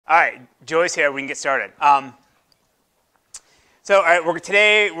All right, Joy's here. We can get started. All right,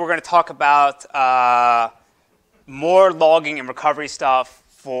 today we're going to talk about more logging and recovery stuff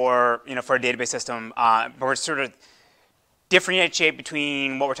for for a database system. But we're sort of differentiate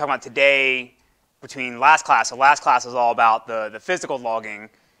between what we're talking about today between last class. So last class was all about the physical logging,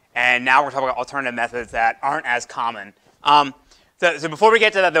 and now we're talking about alternative methods that aren't as common. So before we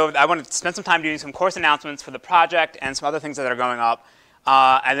get to that, though, I want to spend some time doing some course announcements for the project and some other things that are going up.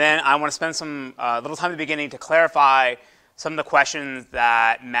 And then I want to spend some little time at the beginning to clarify some of the questions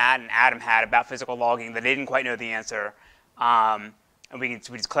that Matt and Adam had about physical logging that they didn't quite know the answer. And we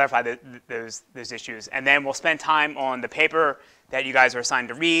just clarify those issues. And then we'll spend time on the paper that you guys are assigned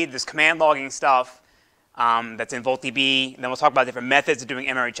to read, this command logging stuff that's in VoltDB. And then we'll talk about different methods of doing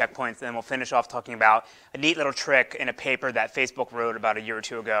memory checkpoints. And then we'll finish off talking about a neat little trick in a paper that Facebook wrote about a year or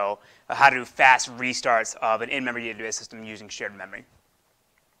two ago, how to do fast restarts of an in-memory database system using shared memory.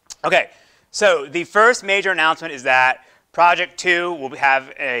 Okay, so the first major announcement is that Project 2 will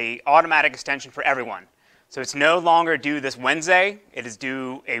have an automatic extension for everyone. So it's no longer due this Wednesday. It is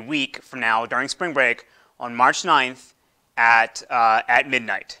due a week from now during spring break on March 9th at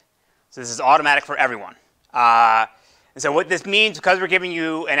midnight. So this is automatic for everyone. And so what this means, because we're giving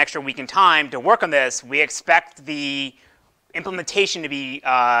you an extra week in time to work on this, we expect the implementation to be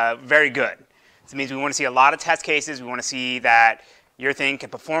very good. This means we want to see a lot of test cases. We want to see that your thing can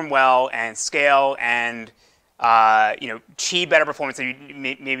perform well and scale and achieve better performance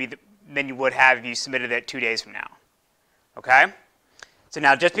than you would have if you submitted it 2 days from now. Okay? So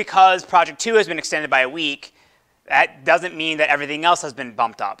now just because Project 2 has been extended by a week, that doesn't mean that everything else has been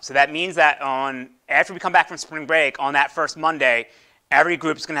bumped up. So that means that after we come back from spring break, on that first Monday, every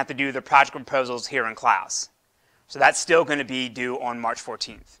group is going to have to do their project proposals here in class. So that's still going to be due on March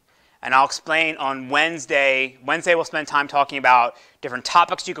 14th. And I'll explain on Wednesday. Wednesday, we'll spend time talking about different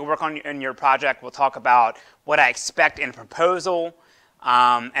topics you can work on in your project. We'll talk about what I expect in a proposal.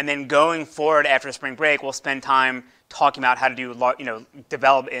 And then going forward after spring break, we'll spend time talking about how to do,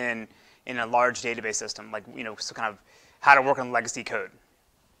 develop in a large database system, like, so kind of how to work on legacy code.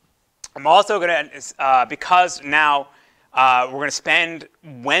 I'm also going to, because now we're going to spend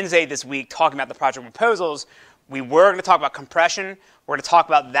Wednesday this week talking about the project proposals, we were going to talk about compression. We're going to talk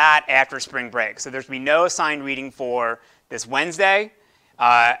about that after spring break. So there's going to be no assigned reading for this Wednesday.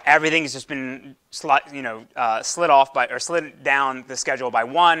 Everything has just been slid down the schedule by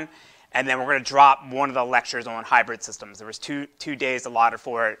one. And then we're going to drop one of the lectures on hybrid systems. There was two days allotted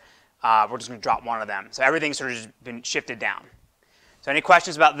for it. We're just going to drop one of them. So everything's sort of just been shifted down. So any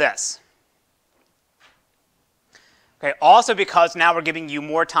questions about this? Okay, also because now we're giving you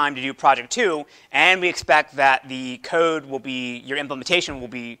more time to do Project 2, and we expect that the code will be, your implementation will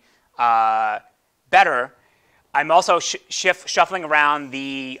be better, I'm also shuffling around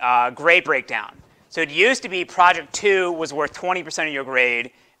the grade breakdown. So it used to be Project 2 was worth 20% of your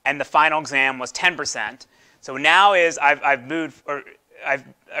grade, and the final exam was 10%. So now is the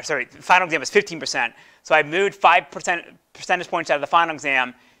final exam is 15%. So I've moved 5 percentage points out of the final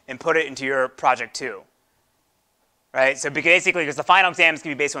exam and put it into your Project 2. Right? So basically, because the final exam is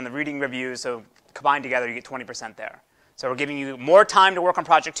going to be based on the reading reviews, so combined together, you get 20% there. So we're giving you more time to work on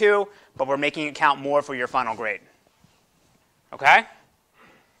Project 2, but we're making it count more for your final grade. Okay?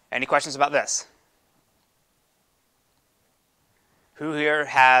 Any questions about this? Who here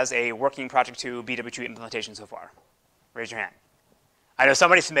has a working Project 2 BW2 implementation so far? Raise your hand. I know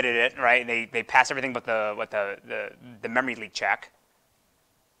somebody submitted it, right? They passed everything but the memory leak check.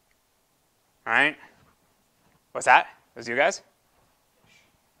 All right? What's that? Those you guys?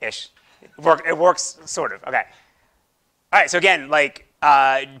 Ish. It works, sort of. Okay. All right. So again,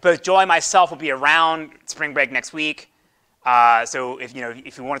 both Joy and myself will be around spring break next week. So if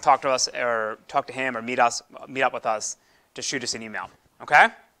you want to talk to us or talk to him or meet up with us, just shoot us an email. Okay.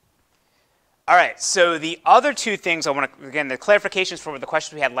 All right. So the other two things I want to, again, the clarifications for the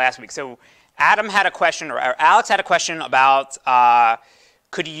questions we had last week. So Adam had a question, or Alex had a question about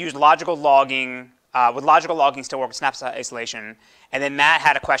could you use logical logging? Would logical logging still work with snapshot isolation? And then Matt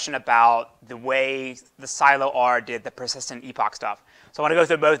had a question about the way the silo R did the persistent epoch stuff. So I want to go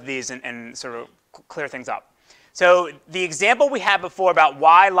through both of these and sort of clear things up. So the example we had before about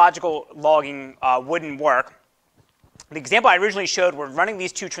why logical logging wouldn't work, the example I originally showed were running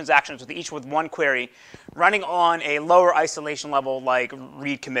these two transactions with each with one query, running on a lower isolation level like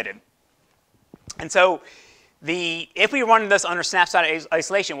read committed. And so if we run this under snapshot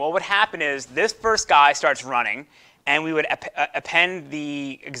isolation, what would happen is this first guy starts running, and we would append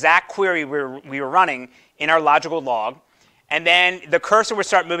the exact query we were running in our logical log. And then the cursor would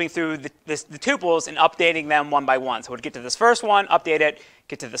start moving through the tuples and updating them one by one. So it would get to this first one, update it,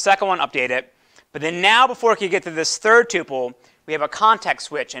 get to the second one, update it. But then now, before it could get to this third tuple, we have a context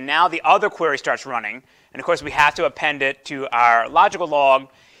switch, and now the other query starts running. And of course, we have to append it to our logical log.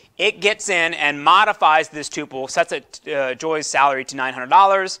 It gets in and modifies this tuple, sets Joy's salary to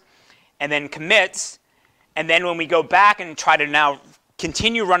 $900, and then commits. And then when we go back and try to now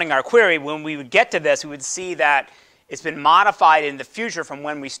continue running our query, when we would get to this, we would see that it's been modified in the future from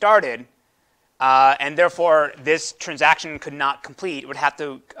when we started. And therefore, this transaction could not complete. It would have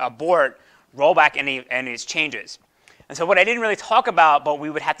to abort, roll back any of its changes. And so what I didn't really talk about, but we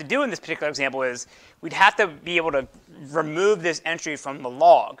would have to do in this particular example is we'd have to be able to remove this entry from the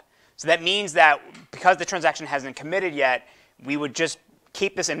log. So that means that because the transaction hasn't committed yet, we would just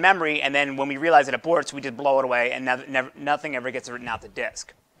keep this in memory, and then when we realize it aborts, we just blow it away, and nothing ever gets written out to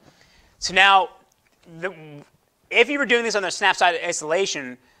disk. So now, if you were doing this on the snapshot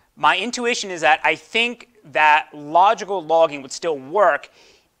isolation, my intuition is that I think that logical logging would still work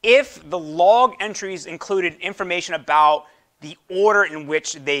if the log entries included information about the order in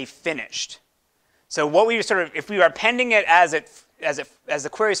which they finished. So what we if we are appending it as the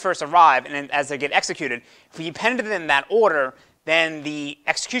queries first arrive and then as they get executed, if we appended them in that order, then the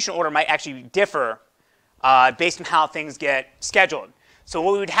execution order might actually differ based on how things get scheduled. So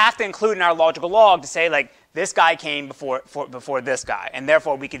what we would have to include in our logical log to say, like, this guy came before this guy, and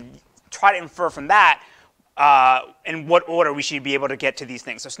therefore we could try to infer from that in what order we should be able to get to these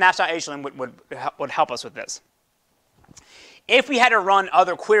things. So snapshot isolation would help us with this. If we had to run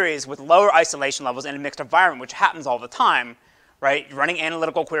other queries with lower isolation levels in a mixed environment, which happens all the time, right? Running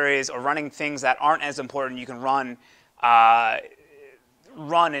analytical queries or running things that aren't as important, you can run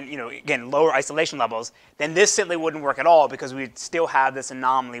in, again, lower isolation levels, then this simply wouldn't work at all because we'd still have this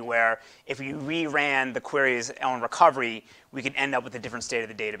anomaly where if we reran the queries on recovery, we could end up with a different state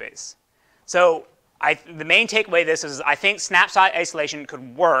of the database. So the main takeaway of this is I think snapshot isolation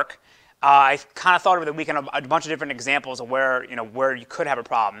could work. I kind of thought over the weekend of a bunch of different examples of where you could have a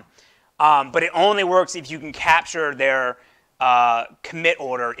problem. But it only works if you can capture their commit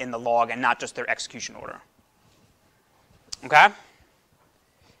order in the log and not just their execution order. Okay?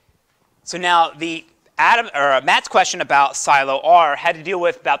 So now Matt's question about silo R had to deal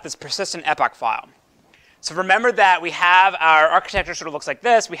with about this persistent epoch file. So remember that we have our architecture sort of looks like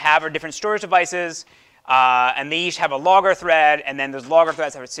this. We have our different storage devices, and they each have a logger thread, and then those logger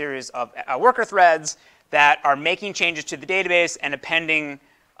threads have a series of worker threads that are making changes to the database and appending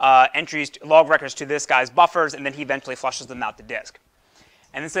entries, log records to this guy's buffers, and then he eventually flushes them out to disk.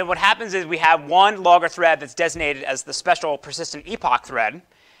 And so what happens is we have one logger thread that's designated as the special persistent epoch thread,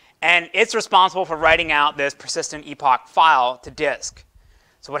 and it's responsible for writing out this persistent epoch file to disk.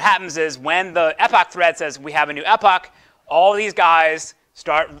 So what happens is when the epoch thread says we have a new epoch, all these guys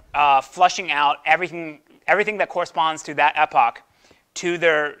start flushing out everything that corresponds to that epoch to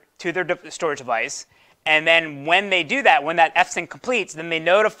their storage device. And then when they do that, when that fsync completes, then they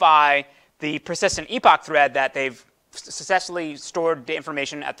notify the persistent epoch thread that they've successfully stored the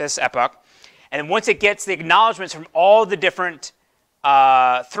information at this epoch. And once it gets the acknowledgments from all the different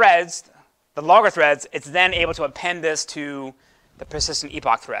threads, the logger threads, it's then able to append this to the persistent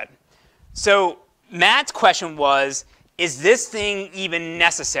epoch thread. So Matt's question was, is this thing even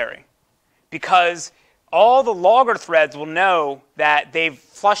necessary? Because all the logger threads will know that they've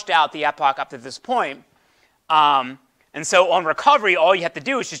flushed out the epoch up to this point. And so on recovery, all you have to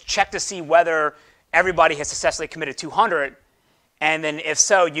do is just check to see whether everybody has successfully committed 200. And then if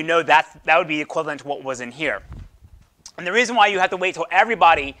so, you know that would be equivalent to what was in here. And the reason why you have to wait till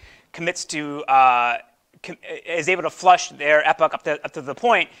everybody commits to is able to flush their epoch up to the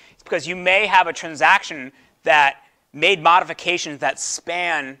point is because you may have a transaction that made modifications that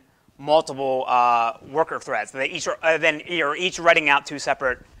span multiple worker threads. They each are each writing out two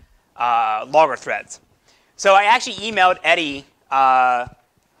separate logger threads. So I actually emailed Eddie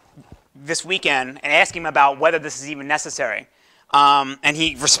this weekend and asked him about whether this is even necessary. And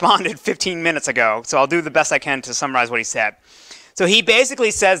he responded 15 minutes ago. So I'll do the best I can to summarize what he said. So he basically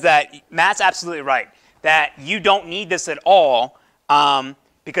says that Matt's absolutely right, that you don't need this at all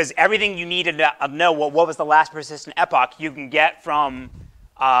because everything you need to know what was the last persistent epoch you can get from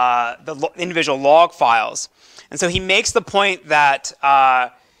the individual log files. And so he makes the point that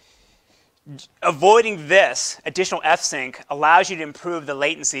avoiding this additional fsync allows you to improve the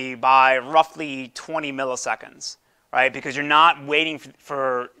latency by roughly 20 milliseconds, right? Because you're not waiting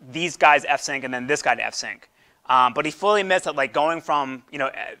for these guys fsync and then this guy to fsync. But he fully admits that, like, going from,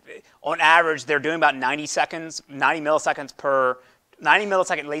 on average, they're doing about 90 millisecond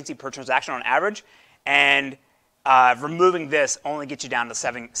latency per transaction on average. And removing this only gets you down to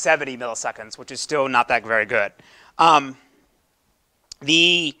 70 milliseconds, which is still not that very good.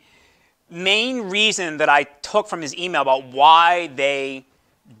 The main reason that I took from his email about why they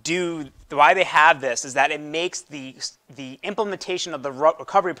have this is that it makes the implementation of the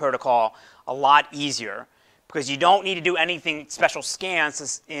recovery protocol a lot easier, because you don't need to do anything special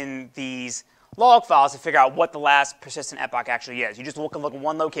scans in these log files to figure out what the last persistent epoch actually is. You just look at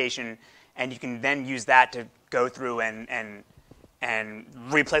one location, and you can then use that to go through and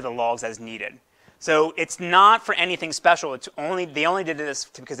replay the logs as needed. So it's not for anything special. They only did this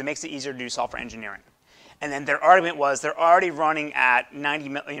because it makes it easier to do software engineering. And then their argument was they're already running at 70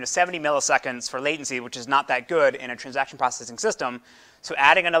 milliseconds for latency, which is not that good in a transaction processing system. So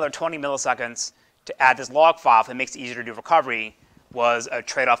adding another 20 milliseconds to add this log file that makes it easier to do recovery was a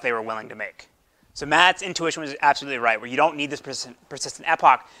trade-off they were willing to make. So Matt's intuition was absolutely right, where you don't need this persistent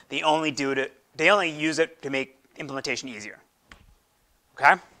epoch. They only use it to make implementation easier.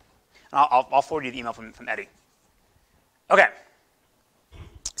 Okay? And I'll forward you the email from Eddie. Okay.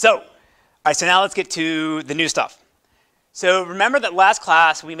 So now let's get to the new stuff. So remember that last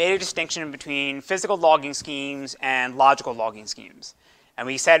class we made a distinction between physical logging schemes and logical logging schemes. And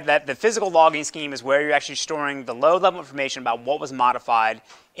we said that the physical logging scheme is where you're actually storing the low-level information about what was modified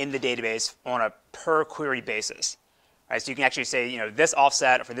in the database on a per-query basis. Right, so you can actually say, this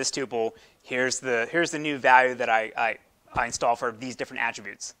offset for this tuple, here's the new value that I install for these different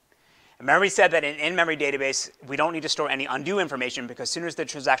attributes. And remember we said that in in-memory database, we don't need to store any undo information, because as soon as the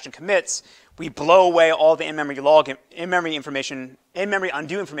transaction commits, we blow away all the in-memory undo information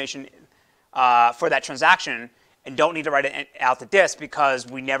for that transaction, and don't need to write it out to disk, because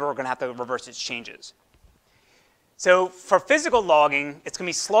we never are going to have to reverse its changes. So for physical logging, it's going to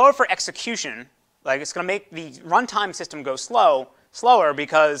be slower for execution. Like, it's going to make the runtime system go slower,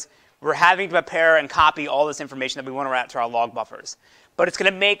 because we're having to prepare and copy all this information that we want to route to our log buffers. But it's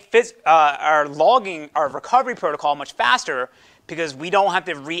going to make our recovery protocol much faster, because we don't have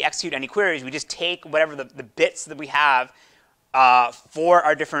to re-execute any queries. We just take whatever the bits that we have for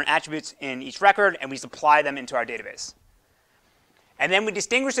our different attributes in each record, and we supply them into our database. And then we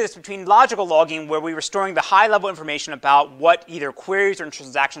distinguish this between logical logging, where we were storing the high-level information about what either queries or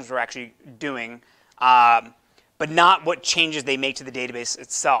transactions were actually doing, but not what changes they make to the database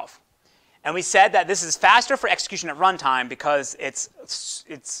itself. And we said that this is faster for execution at runtime, because it's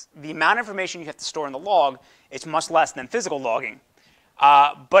the amount of information you have to store in the log. It's much less than physical logging.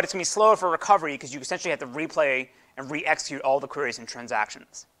 But it's going to be slower for recovery, because you essentially have to replay and re-execute all the queries and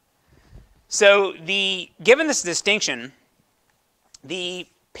transactions. So given this distinction, the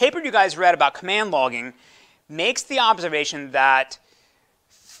paper you guys read about command logging makes the observation that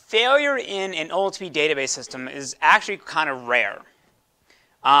failure in an OLTP database system is actually kind of rare.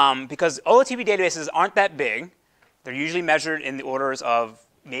 Because OLTP databases aren't that big. They're usually measured in the orders of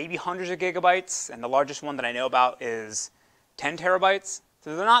maybe hundreds of gigabytes, and the largest one that I know about is 10 terabytes.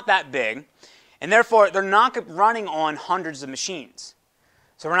 So they're not that big. And therefore, they're not running on hundreds of machines.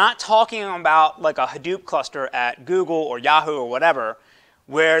 So we're not talking about like a Hadoop cluster at Google or Yahoo or whatever,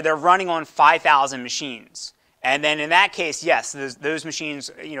 where they're running on 5,000 machines. And then in that case, yes, those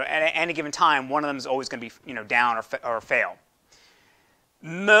machines, at any given time, one of them is always going to be down or fail.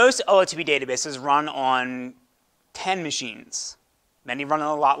 Most OLTP databases run on 10 machines. Many run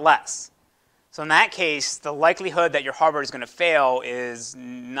on a lot less. So in that case, the likelihood that your hardware is going to fail is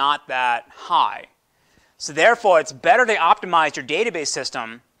not that high. So therefore, it's better to optimize your database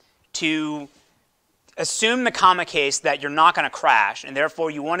system to assume the common case that you're not going to crash, and therefore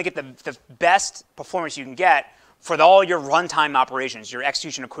you want to get the best performance you can get for all your runtime operations, your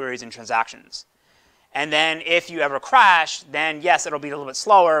execution of queries and transactions. And then if you ever crash, then yes, it'll be a little bit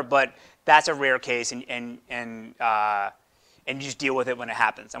slower, but that's a rare case, and you just deal with it when it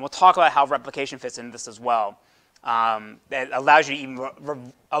happens. And we'll talk about how replication fits into this as well. That allows you to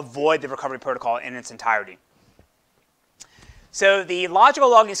even avoid the recovery protocol in its entirety. So the logical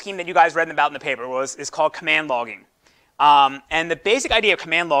logging scheme that you guys read about in the paper is called command logging. And the basic idea of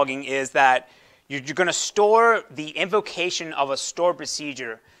command logging is that you're going to store the invocation of a stored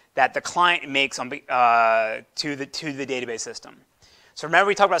procedure that the client makes to the database system. So remember,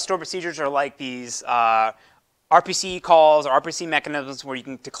 we talked about stored procedures are like these RPC calls or RPC mechanisms where you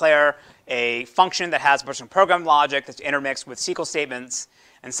can declare a function that has a bunch of program logic that's intermixed with SQL statements.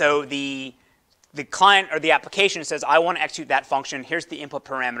 And so the client or the application says, I want to execute that function. Here's the input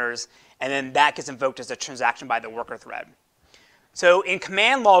parameters. And then that gets invoked as a transaction by the worker thread. So in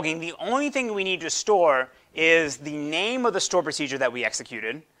command logging, the only thing we need to store is the name of the stored procedure that we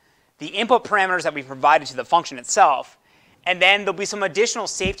executed, the input parameters that we provided to the function itself, and then there'll be some additional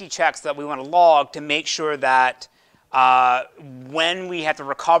safety checks that we want to log to make sure that when we have to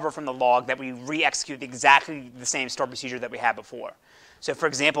recover from the log that we re-execute exactly the same store procedure that we had before. So for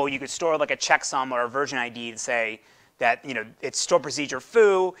example, you could store like a checksum or a version ID to say that it's store procedure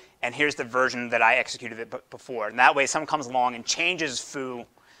foo, and here's the version that I executed it before. And that way, someone comes along and changes foo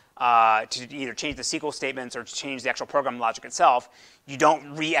to either change the SQL statements or to change the actual program logic itself. You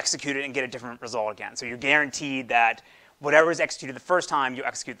don't re-execute it and get a different result again. So you're guaranteed that whatever is executed the first time, you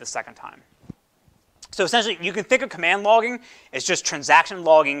execute the second time. So essentially, you can think of command logging as just transaction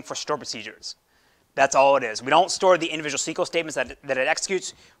logging for store procedures. That's all it is. We don't store the individual SQL statements that it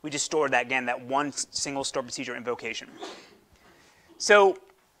executes. We just store that, again, that one single store procedure invocation. So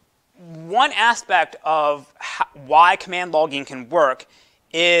one aspect of why command logging can work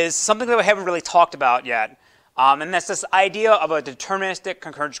is something that we haven't really talked about yet, and that's this idea of a deterministic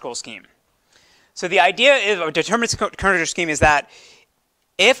concurrent control scheme. So the idea of a deterministic concurrent control scheme is that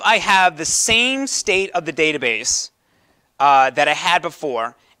if I have the same state of the database that I had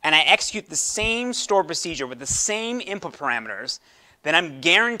before, and I execute the same store procedure with the same input parameters, then I'm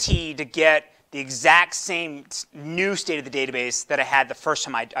guaranteed to get the exact same new state of the database that I had the first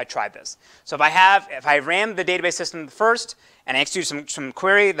time I tried this. So if I ran the database system first and I execute some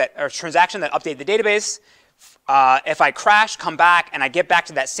query or transaction that updated the database, if I crash, come back, and I get back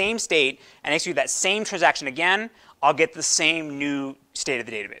to that same state and execute that same transaction again, I'll get the same new state of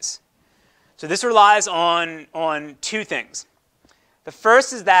the database. So this relies on two things. The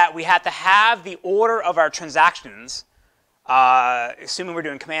first is that we have to have the order of our transactions, assuming we're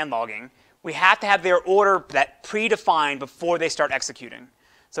doing command logging, we have to have their order that predefined before they start executing.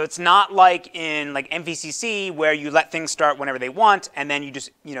 So it's not like in MVCC where you let things start whenever they want and then you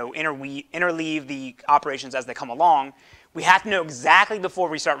just interleave the operations as they come along. We have to know exactly before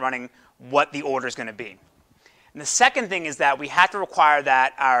we start running what the order is going to be. And the second thing is that we have to require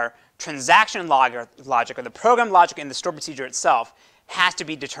that our transaction logic or the program logic in the store procedure itself has to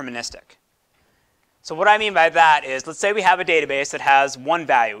be deterministic. So what I mean by that is, let's say we have a database that has one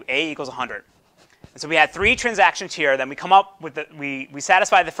value, a equals 100. And so we had 3 transactions here. Then we come up with we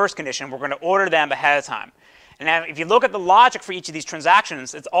satisfy the first condition. We're going to order them ahead of time. And now if you look at the logic for each of these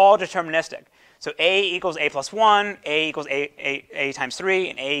transactions, it's all deterministic. So a equals a plus 1, a equals a times 3,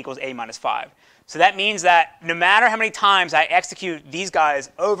 and a equals a minus 5. So that means that no matter how many times I execute these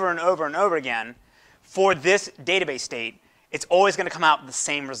guys over and over and over again for this database state, it's always going to come out with the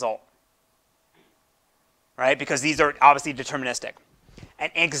same result, right? Because these are obviously deterministic.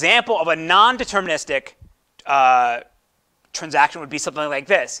 An example of a non-deterministic transaction would be something like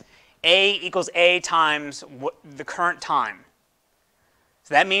this. A equals a times the current time.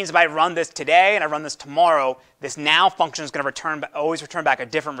 So that means if I run this today and I run this tomorrow, this now function is going to always return back a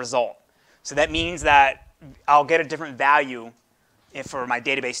different result. So that means that I'll get a different value for my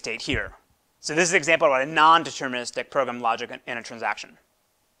database state here. So this is an example of a non-deterministic program logic in a transaction.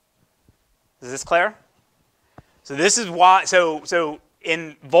 Is this clear? So this is why, so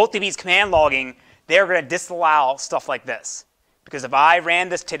in VaultDB's command logging, they're going to disallow stuff like this. Because if I ran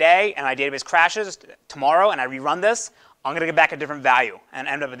this today and my database crashes tomorrow and I rerun this, I'm going to get back a different value and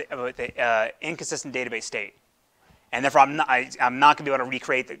end up with an inconsistent database state. And therefore, I'm not going to be able to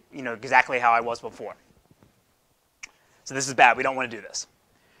recreate exactly how I was before. So this is bad. We don't want to do this.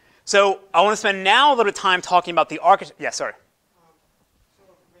 So I want to spend now a little time talking about the architecture. Yeah, sorry.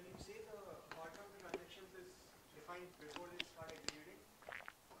 So when you say the order of the transactions is defined before they start executing,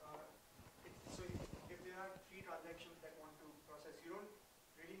 so if there are 3 transactions that want to process, you don't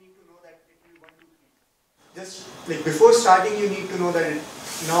really need to know that it will be 1, 2, 3. Just like before starting, you need to know that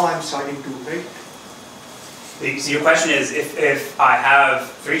now I'm starting to, right? So your question is, if I have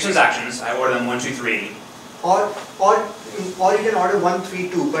 3 transactions, I order them 1, 2, 3. Or you can order 1, 3,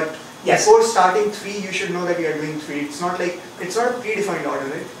 2, but yes. Before starting 3, you should know that you are doing 3. It's not a predefined order,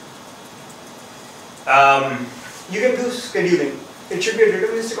 right? You can do scheduling. It should be a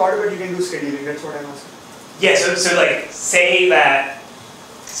deterministic order, but you can do scheduling. That's what I'm asking. Yeah. So like say that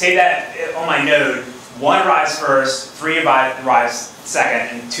on my node, 1 arrives first, 3 arrives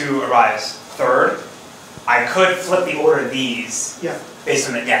second, and 2 arrives third. I could flip the order of these. Yeah. Based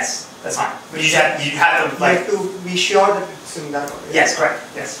on it. Yes. That's fine. But you have to like. You have to be sure that it's in that order. Yes, correct.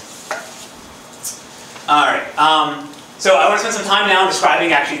 Yes. All right. So I want to spend some time now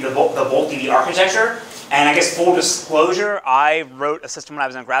describing actually the VaultDB architecture. And I guess full disclosure, I wrote a system when I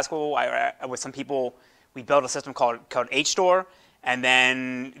was in grad school. With some people, we built a system called HStore. And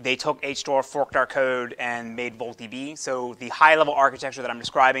then they took HStore, forked our code, and made VaultDB. So the high-level architecture that I'm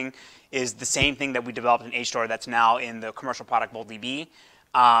describing is the same thing that we developed in HStore that's now in the commercial product VaultDB.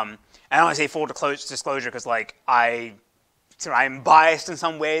 I don't want to say full disclosure because like I'm biased in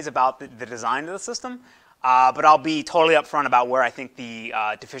some ways about the design of the system. but I'll be totally upfront about where I think the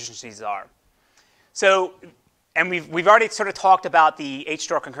deficiencies are. So, and we've already sort of talked about the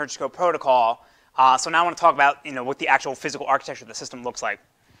HStore concurrency code protocol. So now I want to talk about what the actual physical architecture of the system looks like.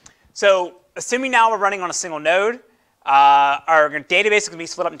 So assuming now we're running on a single node, our database is going to be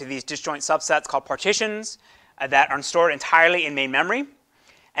split up into these disjoint subsets called partitions that are stored entirely in main memory.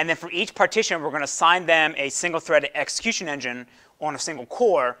 And then for each partition, we're going to assign them a single-threaded execution engine on a single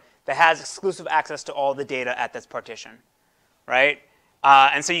core that has exclusive access to all the data at this partition, right?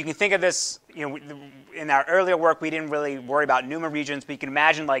 And so you can think of this, in our earlier work, we didn't really worry about NUMA regions, but you can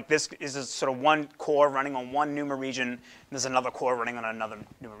imagine like this is a sort of one core running on one NUMA region, and there's another core running on another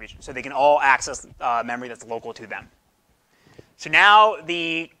NUMA region. So they can all access memory that's local to them. So now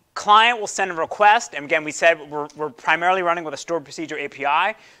the client will send a request, and again, we said we're primarily running with a stored procedure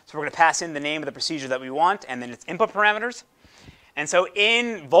API, so we're going to pass in the name of the procedure that we want, and then its input parameters. And so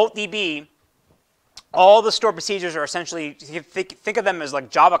in VoltDB, all the stored procedures are essentially, think of them as like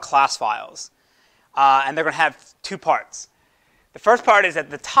Java class files. And they're going to have two parts. The first part is at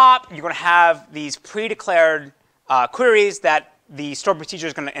the top, you're going to have these pre-declared queries that the stored procedure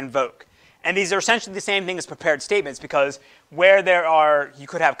is going to invoke. And these are essentially the same thing as prepared statements, because where you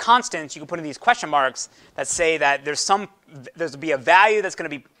could have constants, you can put in these question marks that say that there's going to be a value that's going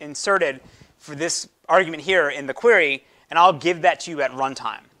to be inserted for this argument here in the query, and I'll give that to you at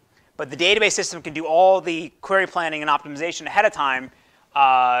runtime. But the database system can do all the query planning and optimization ahead of time,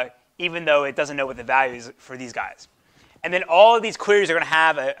 even though it doesn't know what the value is for these guys. And then all of these queries are going to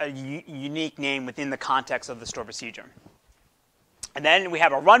have a unique name within the context of the stored procedure. And then we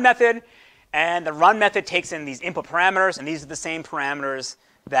have a run method, and the run method takes in these input parameters, and these are the same parameters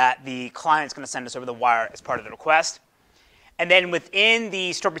that the client's going to send us over the wire as part of the request. And then within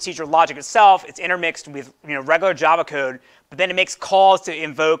the stored procedure logic itself, it's intermixed with regular Java code, but then it makes calls to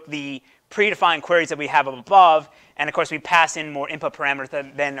invoke the predefined queries that we have up above. And of course, we pass in more input parameters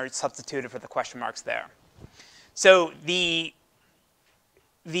that then are substituted for the question marks there. So the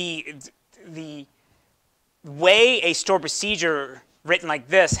way a stored procedure written like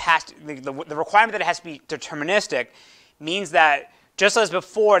this has to, the requirement that it has to be deterministic means that just as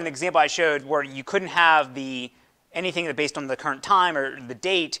before in the example I showed where you couldn't have anything that based on the current time or the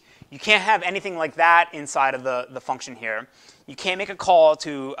date, you can't have anything like that inside of the function here. You can't make a call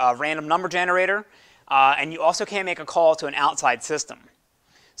to a random number generator, and you also can't make a call to an outside system.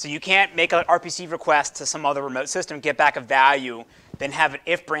 So you can't make an RPC request to some other remote system, get back a value, then have an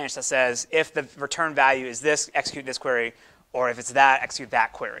if branch that says if the return value is this, execute this query, or if it's that, execute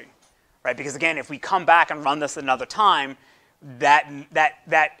that query, right? Because again, if we come back and run this another time, that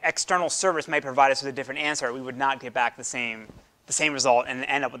external service might provide us with a different answer. We would not get back the same result and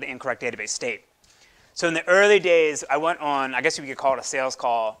end up with the incorrect database state. So in the early days, I went on, I guess we could call it a sales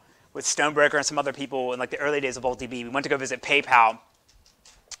call with Stonebreaker and some other people in like the early days of VoltDB. We went to go visit PayPal,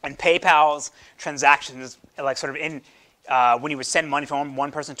 and PayPal's transactions, like sort of in when you would send money from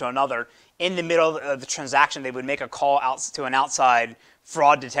one person to another, in the middle of the transaction, they would make a call out to an outside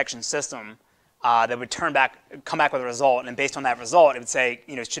fraud detection system that would come back with a result, and based on that result, it would say,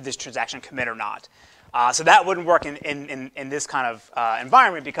 should this transaction commit or not. So that wouldn't work in this kind of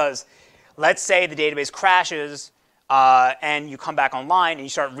environment, because let's say the database crashes and you come back online and you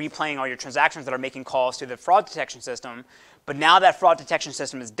start replaying all your transactions that are making calls to the fraud detection system, but now that fraud detection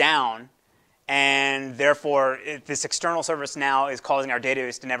system is down, and therefore this external service now is causing our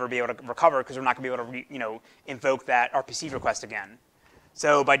database to never be able to recover because we're not going to be able to invoke that RPC request again.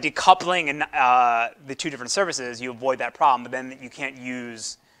 So by decoupling the two different services, you avoid that problem, but then you can't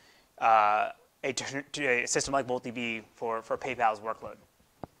use a system like VoltDB for PayPal's workload.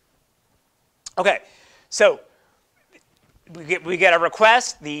 Okay, so we get a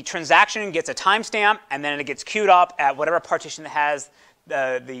request, the transaction gets a timestamp, and then it gets queued up at whatever partition that has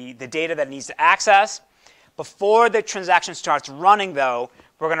the data that it needs to access. Before the transaction starts running, though,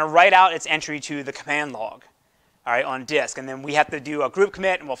 we're going to write out its entry to the command log, all right, on disk. And then we have to do a group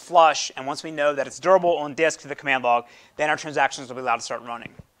commit, and we'll flush. And once we know that it's durable on disk to the command log, then our transactions will be allowed to start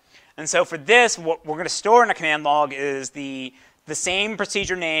running. And so for this, what we're going to store in a command log is the same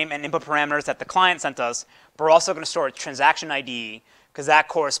procedure name and input parameters that the client sent us, but we're also going to store its transaction ID, because that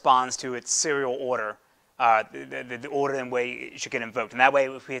corresponds to its serial order, the order and way it should get invoked. And that way,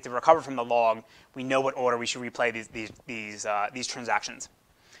 if we have to recover from the log, we know what order we should replay these transactions.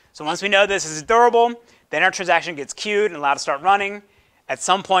 So once we know this is durable, then our transaction gets queued and allowed to start running. At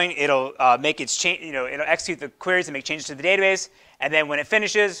some point, it'll make its change. It'll execute the queries and make changes to the database. And then when it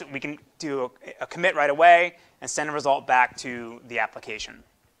finishes, we can do a commit right away and send a result back to the application.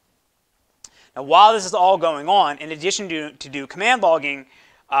 Now, while this is all going on, in addition to do command logging,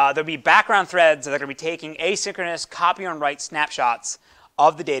 there'll be background threads that are going to be taking asynchronous copy on write snapshots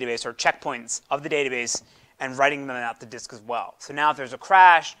of the database or checkpoints of the database and writing them out to disk as well. So now if there's a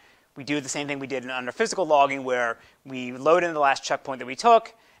crash, we do the same thing we did under physical logging where we load in the last checkpoint that we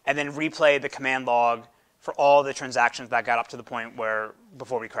took and then replay the command log for all the transactions that got up to the point where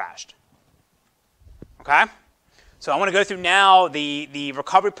before we crashed. Okay? So I want to go through now the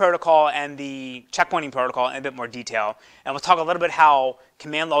recovery protocol and the checkpointing protocol in a bit more detail. And we'll talk a little bit how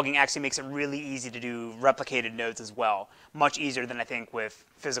command logging actually makes it really easy to do replicated nodes as well. Much easier than I think with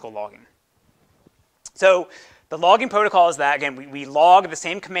physical logging. So the logging protocol is that, again, we log the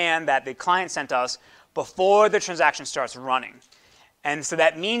same command that the client sent us before the transaction starts running. And so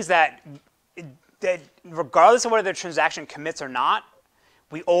that means that regardless of whether the transaction commits or not,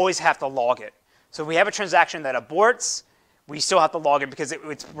 we always have to log it. So if we have a transaction that aborts, we still have to log it because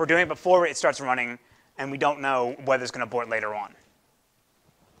we're doing it before it starts running, and we don't know whether it's going to abort later on.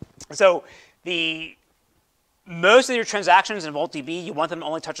 So most of your transactions in VaultDB, you want them to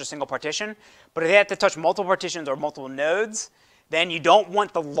only touch a single partition. But if they have to touch multiple partitions or multiple nodes, then you don't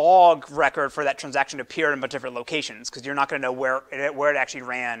want the log record for that transaction to appear in different locations because you're not going to know where it actually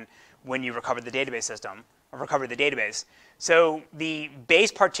ran when you recovered the database system or recovered the database. So the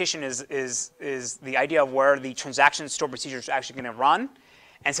base partition is the idea of where the transaction store procedure is actually going to run.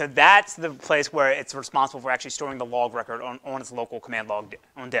 And so that's the place where it's responsible for actually storing the log record on its local command log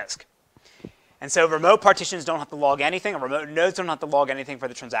on disk. And so remote partitions don't have to log anything, or remote nodes don't have to log anything for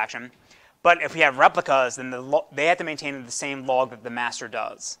the transaction. But if we have replicas, then they have to maintain the same log that the master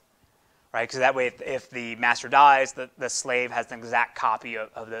does. Right? Because that way, if the master dies, the slave has an exact copy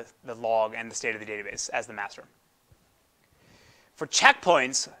of the log and the state of the database as the master. For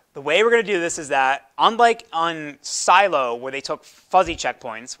checkpoints, the way we're going to do this is that, unlike on Silo, where they took fuzzy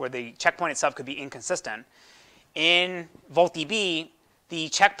checkpoints, where the checkpoint itself could be inconsistent, in VaultDB, the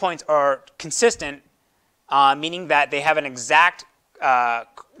checkpoints are consistent, meaning that they have an exact,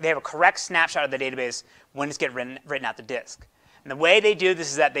 they have a correct snapshot of the database when it's getting written out the disk. And the way they do this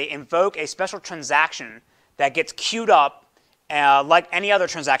is that they invoke a special transaction that gets queued up like any other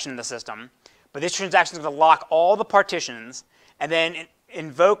transaction in the system. But this transaction is going to lock all the partitions and then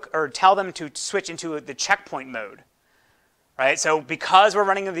invoke or tell them to switch into the checkpoint mode. Right? So because we're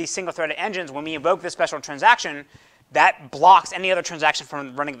running these single-threaded engines, when we invoke this special transaction, that blocks any other transaction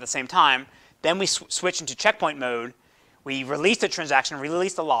from running at the same time. Then we switch into checkpoint mode. We release the transaction,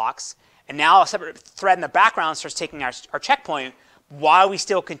 release the locks, and now a separate thread in the background starts taking our checkpoint while we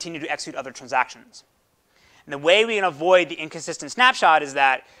still continue to execute other transactions. And the way we can avoid the inconsistent snapshot is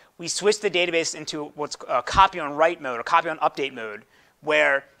that we switch the database into what's copy on write mode or copy on update mode,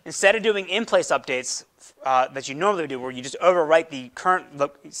 where instead of doing in-place updates that you normally do, where you just overwrite the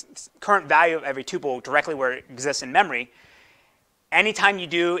current value of every tuple directly where it exists in memory, anytime you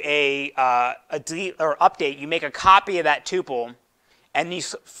do a delete or update, you make a copy of that tuple, and you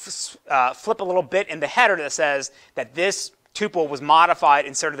flip a little bit in the header that says that this tuple was modified,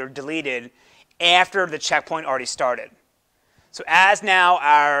 inserted, or deleted after the checkpoint already started. So as now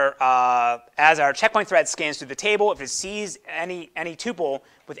our checkpoint thread scans through the table, if it sees any tuple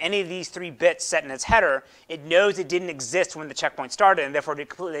with any of these 3 bits set in its header, it knows it didn't exist when the checkpoint started, and therefore it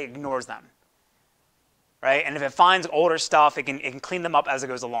completely ignores them. Right? And if it finds older stuff, it can clean them up as it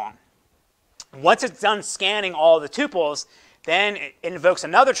goes along. Once it's done scanning all the tuples, then it invokes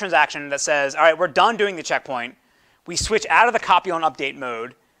another transaction that says, all right, we're done doing the checkpoint. We switch out of the copy on update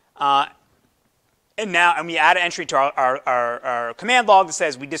mode, and we add an entry to our command log that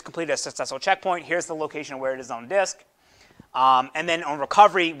says we just completed a successful checkpoint. Here's the location of where it is on disk. And then on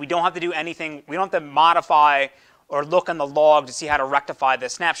recovery, we don't have to do anything. We don't have to modify or look on the log to see how to rectify the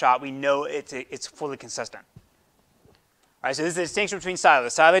snapshot. We know it's fully consistent. All right, so this is the distinction between Silo.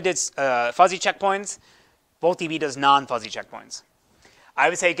 Silo did fuzzy checkpoints. VaultDB does non-fuzzy checkpoints. I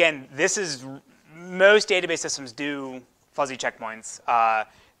would say, again, most database systems do fuzzy checkpoints.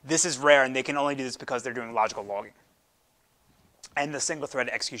 This is rare, and they can only do this because they're doing logical logging and the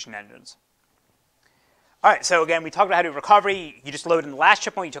single-threaded execution engines. All right, so again, we talked about how to do recovery. You just load in the last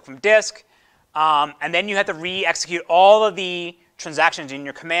checkpoint you took from disk, and then you have to re-execute all of the transactions in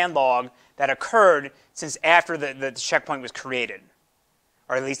your command log that occurred since after the checkpoint was created,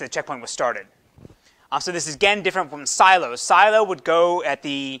 or at least the checkpoint was started. So this is, again, different from Silo. Silo would go at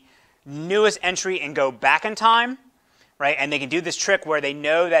the newest entry and go back in time. Right? And they can do this trick where they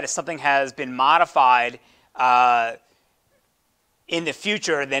know that if something has been modified in the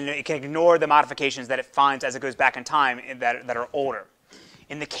future, then it can ignore the modifications that it finds as it goes back in time that are older.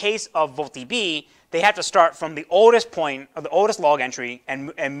 In the case of VaultDB, they have to start from the oldest point of the oldest log entry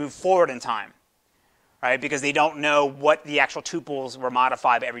and move forward in time. right? Because they don't know what the actual tuples were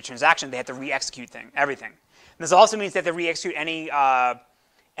modified by every transaction. They have to re-execute everything. And this also means that they re-execute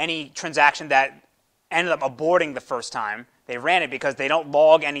any transaction that ended up aborting the first time they ran it, because they don't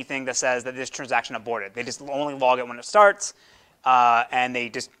log anything that says that this transaction aborted. They just only log it when it starts, and they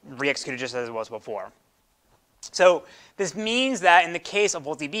just re-execute it just as it was before. So this means that in the case of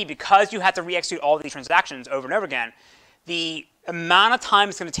VoltDB, because you have to re-execute all these transactions over and over again, the amount of time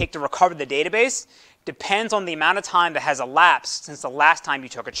it's going to take to recover the database depends on the amount of time that has elapsed since the last time you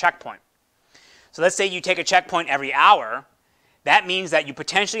took a checkpoint. So let's say you take a checkpoint every hour. That means that you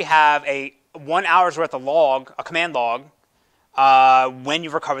potentially have a 1 hour's worth of log, a command log, when you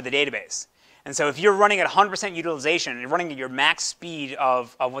recover the database. And so if you're running at 100% utilization, and you're running at your max speed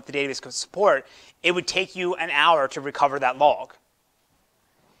of what the database could support, it would take you an hour to recover that log.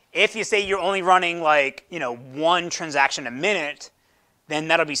 If you say you're only running like 1 transaction a minute, then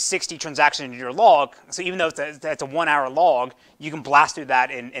that'll be 60 transactions in your log. So even though that's a 1 hour log, you can blast through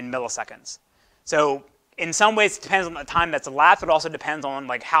that in milliseconds. So in some ways, it depends on the time that's elapsed, but it also depends on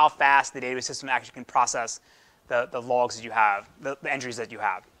like how fast the database system actually can process the logs that you have, the entries that you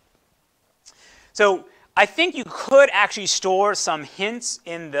have. So I think you could actually store some hints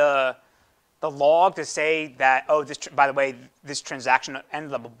in the log to say that, oh, by the way, this transaction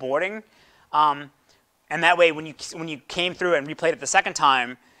ended up aborting. And that way, when you came through and replayed it the second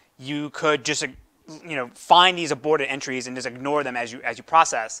time, you could just find these aborted entries and just ignore them as you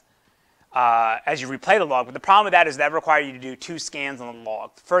process, as you replay the log. But the problem with that is that requires you to do 2 scans on the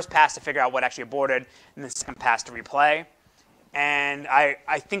log. The first pass to figure out what actually aborted, and the second pass to replay. And I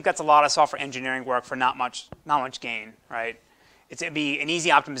think that's a lot of software engineering work for not much gain, right? It'd be an easy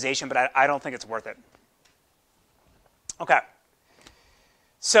optimization, but I don't think it's worth it. OK.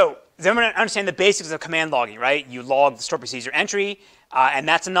 So then we're going to understand the basics of command logging, right? You log the stored procedure entry, and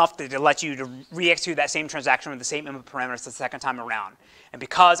that's enough to let you to re-execute that same transaction with the same input parameters the second time around. And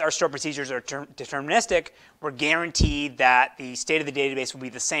because our stored procedures are deterministic, we're guaranteed that the state of the database will be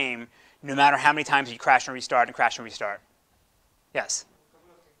the same no matter how many times you crash and restart and crash and restart. Yes? A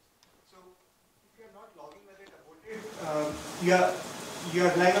couple of things. So if you're not logging whether it aborted, you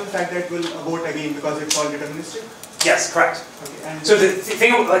are relying on the fact that it will abort again because it's all deterministic? Yes, correct. Okay, and so the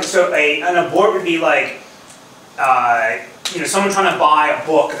thing, an abort would be like, someone trying to buy a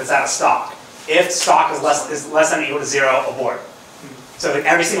book that's out of stock. If stock is less than or equal to 0, abort. So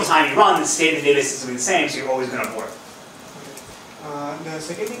every single time you run, the state of the database is going to be the same, so you're always going to abort. Okay. The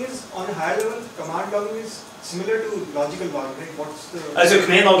second thing is, on a higher level, command logging is similar to logical logging, right? What's the... So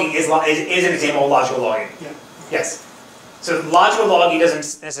command logging is an example of logical logging. Yeah. Yes. So logical logging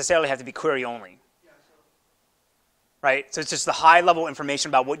doesn't necessarily have to be query only. Yeah, sure. Right? So it's just the high-level information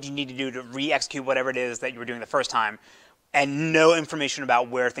about what you need to do to re-execute whatever it is that you were doing the first time, and no information about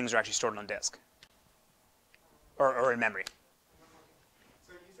where things are actually stored on disk or in memory.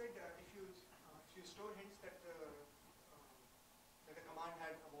 So you said if you store hints that the command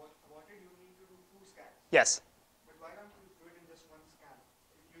had aborted, you need to do 2 scans. Yes. But why don't you do it in just 1 scan?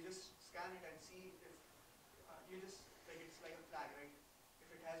 You just scan it and see if it's like a flag, right?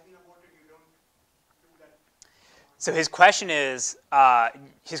 If it has been aborted, you don't do that. So his question is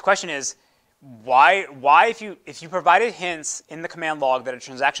why if you provided hints in the command log that a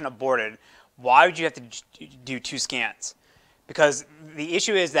transaction aborted, why would you have to do 2 scans? Because the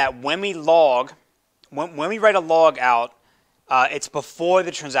issue is that when we log, when we write a log out, it's before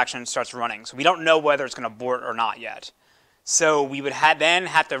the transaction starts running. So we don't know whether it's going to abort or not yet. So we would then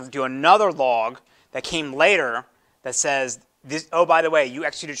have to do another log that came later that says, oh, by the way, you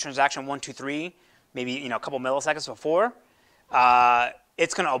executed transaction 1, 2, 3, maybe a couple milliseconds before.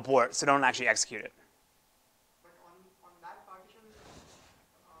 It's going to abort, so don't actually execute it. But on that partition,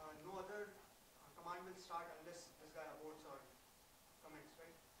 no other command will start unless this guy aborts or commits,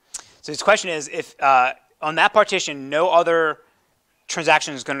 right? So his question is, if on that partition, no other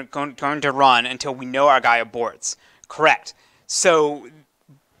transaction is going to run until we know our guy aborts. Correct. So,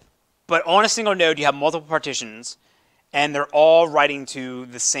 but on a single node, you have multiple partitions, and they're all writing to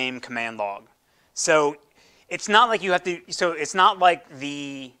the same command log. So it's not like you have to, so it's not like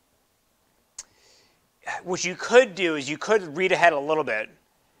what you could do is you could read ahead a little bit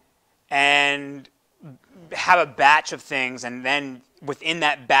and have a batch of things, and then within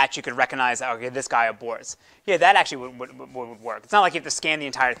that batch you could recognize that, okay, this guy aborts. Yeah, that actually would work. It's not like you have to scan the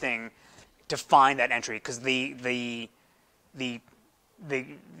entire thing to find that entry, because the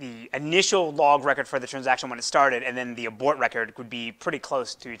initial log record for the transaction when it started and then the abort record would be pretty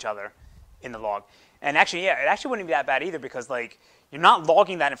close to each other in the log. And actually, yeah, it actually wouldn't be that bad either, because like you're not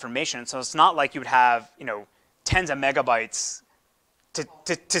logging that information, so it's not like you would have tens of megabytes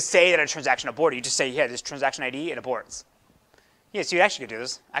to say that a transaction aborted. You just say, yeah, this transaction ID, it aborts. Yeah, so you actually could do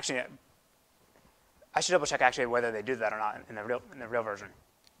this. Actually, I should double check actually whether they do that or not in the real version.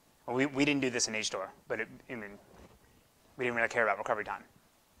 Well, we didn't do this in HStore, but I mean, we didn't really care about recovery time.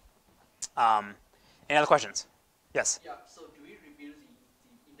 Any other questions? Yes? Yeah, so do we rebuild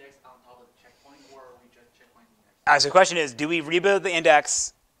the index on top of the checkpoint, or we just checkpoint the index? So the question is, do we rebuild the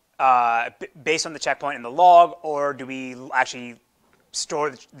index based on the checkpoint in the log, or do we actually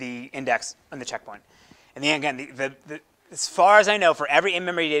store the index on the checkpoint? And then again, as far as I know, for every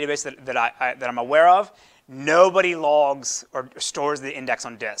in-memory database that I'm aware of, nobody logs or stores the index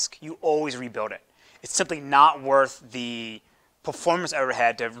on disk. You always rebuild it. It's simply not worth the performance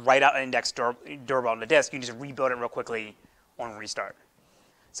overhead to write out an index durable on the disk. You can just rebuild it real quickly on restart.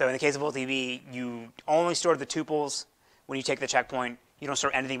 So in the case of OLTV, you only store the tuples when you take the checkpoint. You don't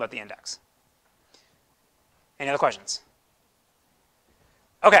store anything about the index. Any other questions?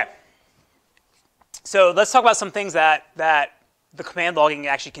 OK. So let's talk about some things that the command logging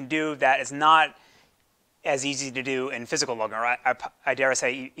actually can do that is not as easy to do in physical logging, or I dare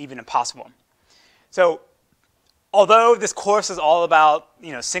say even impossible. So although this course is all about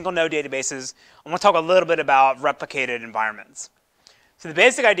single node databases, I want to talk a little bit about replicated environments. So the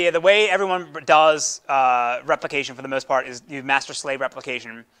basic idea, the way everyone does replication for the most part is you have master-slave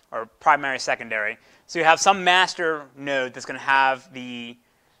replication, or primary, secondary. So you have some master node that's going to have the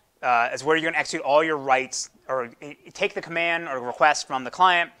is where you're going to execute all your writes, or take the command or request from the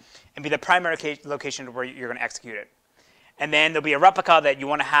client and be the primary location where you're going to execute it. And then there'll be a replica that you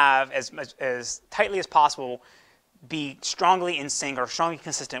want to have as tightly as possible be strongly in sync or strongly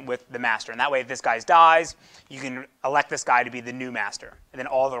consistent with the master. And that way, if this guy dies, you can elect this guy to be the new master. And then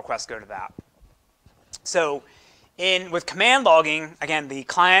all the requests go to that. So with command logging, again, the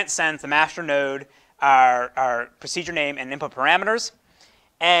client sends the master node our procedure name and input parameters.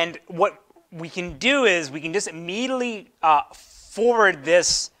 And what we can do is we can just immediately forward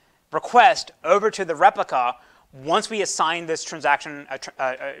this request over to the replica once we assign this transaction,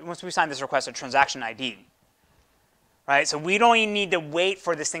 once we assign this request a transaction ID. Right? So we don't even need to wait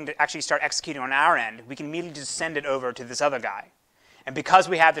for this thing to actually start executing on our end. We can immediately just send it over to this other guy. And because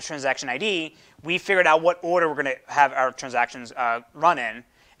we have the transaction ID, we figured out what order we're going to have our transactions run in.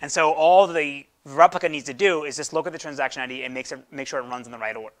 And so all the replica needs to do is just look at the transaction ID and make sure it runs in the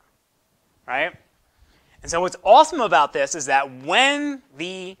right order. Right? And so what's awesome about this is that when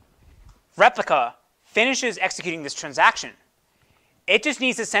the replica finishes executing this transaction, it just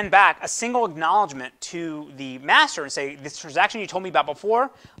needs to send back a single acknowledgement to the master and say, this transaction you told me about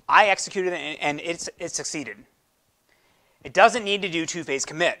before, I executed it and it succeeded. It doesn't need to do two-phase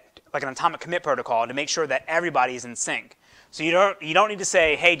commit, like an atomic commit protocol, to make sure that everybody is in sync. So you don't need to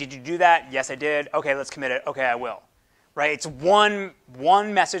say, hey, did you do that? Yes, I did. OK, let's commit it. OK, I will. Right? It's one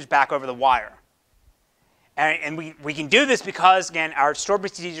message back over the wire. And we can do this because, again, our stored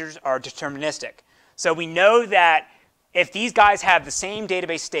procedures are deterministic. So we know that if these guys have the same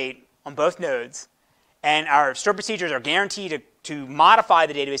database state on both nodes, and our stored procedures are guaranteed to modify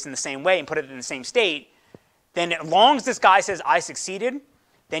the database in the same way and put it in the same state, then as long as this guy says, I succeeded,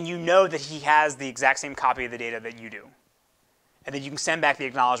 then you know that he has the exact same copy of the data that you do. And then you can send back the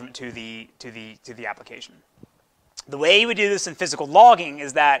acknowledgement to the application. The way you would do this in physical logging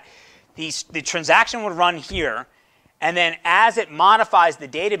is that the transaction would run here, and then as it modifies the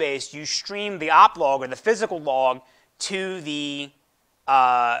database, you stream the op log or the physical log to the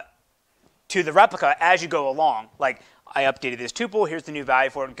replica as you go along. Like, I updated this tuple, here's the new value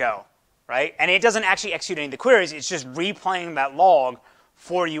for it, go. Right? And it doesn't actually execute any of the queries, it's just replaying that log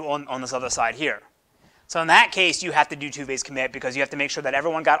for you on this other side here. So in that case, you have to do two-phase commit because you have to make sure that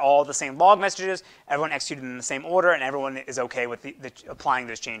everyone got all the same log messages, everyone executed in the same order, and everyone is OK with applying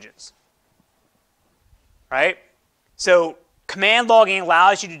those changes. Right? So command logging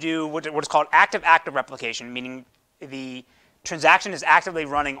allows you to do what is called active-active replication, meaning the transaction is actively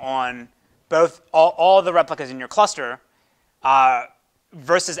running on both all the replicas in your cluster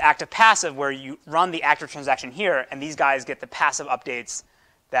versus active-passive, where you run the active transaction here, and these guys get the passive updates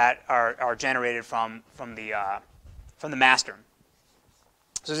that are generated from the master.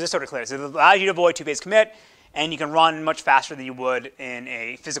 So this is sort of clear. So it allows you to avoid two-phase commit, and you can run much faster than you would in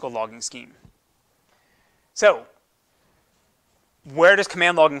a physical logging scheme. So where does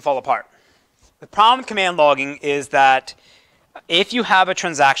command logging fall apart? The problem with command logging is that if you have a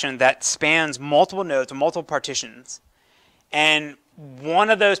transaction that spans multiple nodes or multiple partitions, and one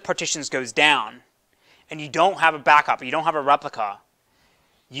of those partitions goes down, and you don't have a backup, you don't have a replica,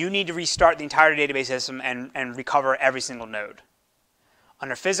 you need to restart the entire database system and recover every single node.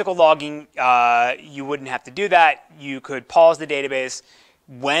 Under physical logging, you wouldn't have to do that. You could pause the database.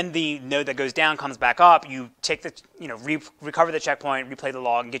 When the node that goes down comes back up, you take the, recover the checkpoint, replay the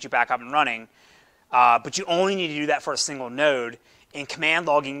log, and get you back up and running. But you only need to do that for a single node. In command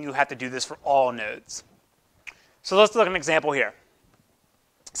logging, you have to do this for all nodes. So let's look at an example here.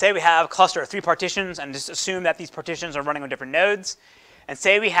 Say we have a cluster of 3 partitions, and just assume that these partitions are running on different nodes. And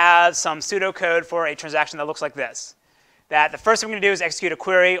say we have some pseudocode for a transaction that looks like this. That the first thing we're going to do is execute a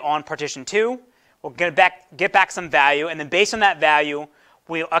query on partition 2. We'll get back some value, and then based on that value,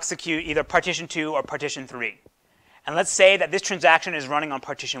 we'll execute either partition 2 or partition 3. And let's say that this transaction is running on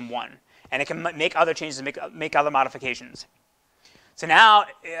partition 1, and it can make other changes and make other modifications. So now,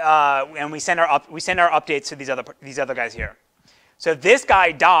 and we send our updates to these other guys here. So if this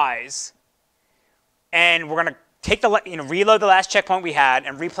guy dies, and we're going to take reload the last checkpoint we had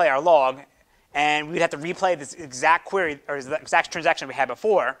and replay our log, and we'd have to replay this exact query or the exact transaction we had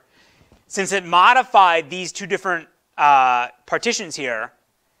before. Since it modified these 2 different partitions here,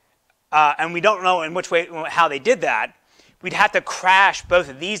 and we don't know in which way how they did that, we'd have to crash both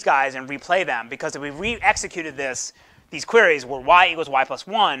of these guys and replay them, because if we re-executed these queries where y equals y plus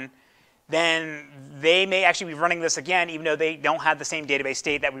 1, then they may actually be running this again, even though they don't have the same database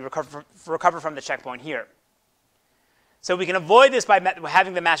state that we recover from the checkpoint here. So we can avoid this by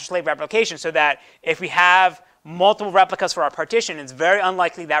having the master-slave replication, so that if we have multiple replicas for our partition, it's very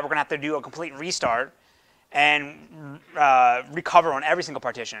unlikely that we're going to have to do a complete restart and recover on every single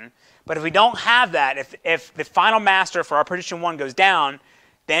partition. But if we don't have that, if the final master for our partition 1 goes down,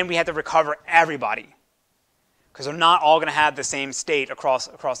 then we have to recover everybody, because they're not all going to have the same state across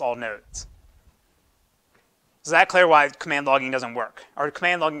all nodes. Is that clear why command logging doesn't work? Or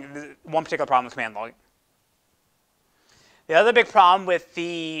command logging, one particular problem with command logging. The other big problem with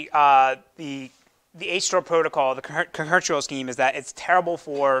the HStore protocol, the concurrential scheme, is that it's terrible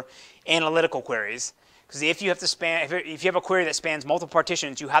for analytical queries. Because if you have a query that spans multiple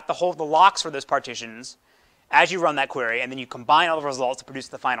partitions, you have to hold the locks for those partitions as you run that query, and then you combine all the results to produce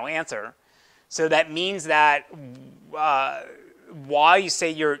the final answer. So that means that while you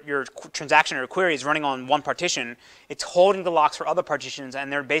say your transaction or query is running on one partition, it's holding the locks for other partitions, and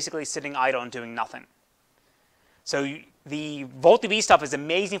they're basically sitting idle and doing nothing. So the VoltDB stuff is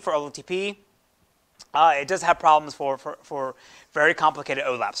amazing for OLTP. It does have problems for very complicated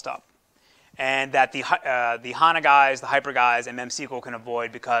OLAP stuff, and that the HANA guys, the Hyper guys, and MemSQL can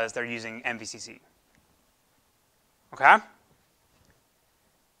avoid because they're using MVCC. Okay?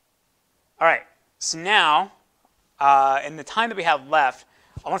 All right, so now, in the time that we have left,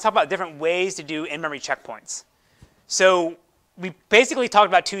 I want to talk about different ways to do in-memory checkpoints. So we basically talked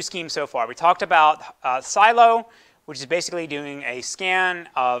about 2 schemes so far. We talked about Silo, which is basically doing a scan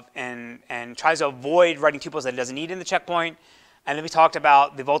of and tries to avoid writing tuples that it doesn't need in the checkpoint. And then we talked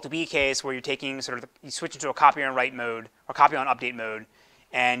about the VoltDB case, where you're taking you switch into a copy on write mode or copy on update mode,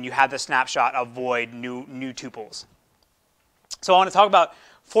 and you have the snapshot of void new tuples. So I want to talk about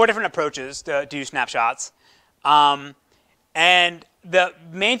 4 different approaches to do snapshots. And the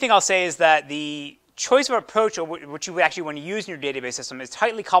main thing I'll say is that the choice of approach, or what you actually want to use in your database system, is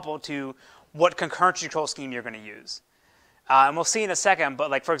tightly coupled to what concurrency control scheme you're going to use. And we'll see in a second, but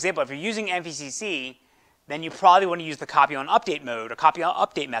like, for example, if you're using MVCC, then you probably want to use the copy on update mode or copy on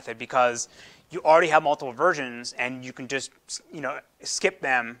update method, because you already have multiple versions and you can just skip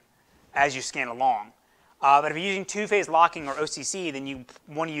them as you scan along. But if you're using two-phase locking or OCC, then you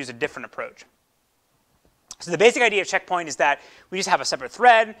want to use a different approach. So the basic idea of checkpoint is that we just have a separate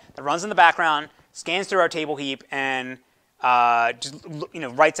thread that runs in the background, scans through our table heap, and just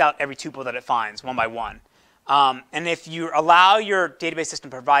writes out every tuple that it finds one by one. And if you allow your database system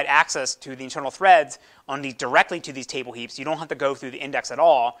to provide access to the internal threads directly to these table heaps, you don't have to go through the index at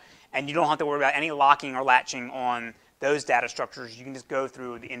all, and you don't have to worry about any locking or latching on those data structures. You can just go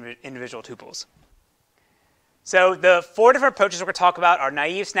through the individual tuples. So the 4 different approaches we're going to talk about are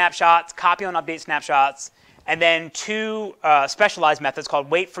naive snapshots, copy on update snapshots, and then 2 specialized methods called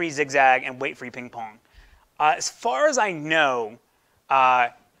wait-free zigzag and wait-free ping-pong. As far as I know,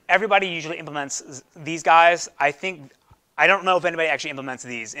 everybody usually implements these guys. I don't know if anybody actually implements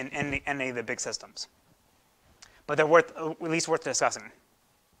these in any of the big systems, but they're at least worth discussing.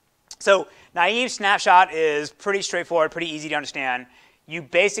 So naive snapshot is pretty straightforward, pretty easy to understand. You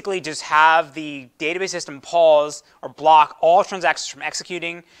basically just have the database system pause or block all transactions from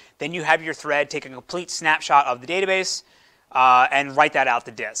executing. Then you have your thread take a complete snapshot of the database and write that out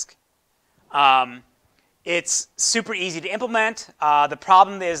to disk. It's super easy to implement. The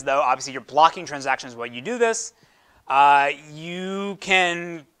problem is, though, obviously you're blocking transactions while you do this. You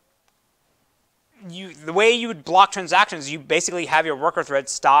can the way you would block transactions, you basically have your worker thread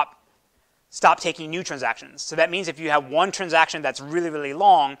stop taking new transactions. So that means if you have one transaction that's really, really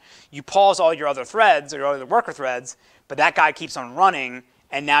long, you pause all your other threads or your other worker threads, but that guy keeps on running,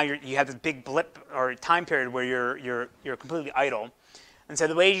 and now you have this big blip or time period where you're completely idle. And so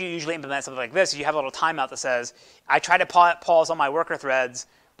the way you usually implement something like this is you have a little timeout that says, I try to pause all my worker threads,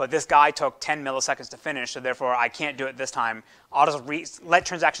 but this guy took 10 milliseconds to finish, so therefore I can't do it this time. I'll just let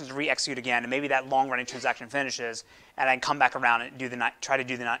transactions re-execute again, and maybe that long-running transaction finishes, and I can come back around and try to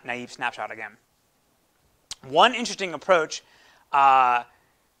do the naive snapshot again. One interesting approach that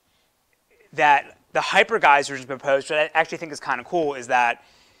the hyper guys originally proposed, which I actually think is kind of cool, is that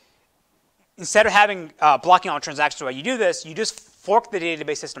instead of having blocking all transactions the way you do this, you just fork the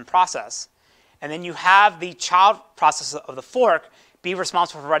database system process, and then you have the child process of the fork be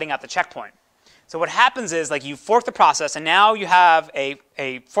responsible for writing out the checkpoint. So what happens is, like, you fork the process, and now you have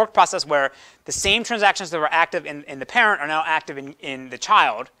a forked process where the same transactions that were active in the parent are now active in the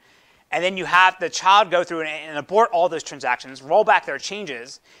child. And then you have the child go through and abort all those transactions, roll back their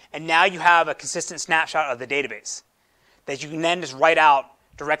changes, and now you have a consistent snapshot of the database that you can then just write out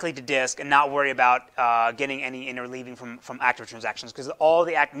directly to disk and not worry about getting any interleaving from active transactions, because all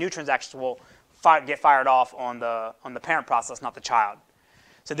the new transactions will get fired off on the parent process, not the child.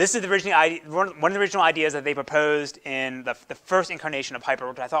 So this is one of the original ideas that they proposed in the first incarnation of Hyper,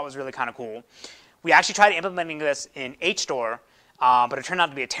 which I thought was really kind of cool. We actually tried implementing this in HStore, but it turned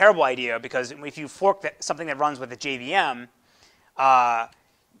out to be a terrible idea, because if you fork something that runs with a JVM,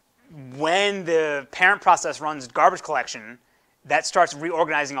 when the parent process runs garbage collection, that starts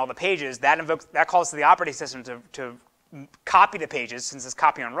reorganizing all the pages. That calls to the operating system to copy the pages, since it's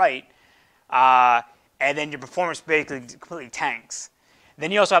copy on write. And then your performance basically completely tanks. Then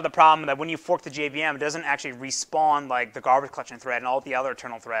you also have the problem that when you fork the JVM, it doesn't actually respawn like the garbage collection thread and all the other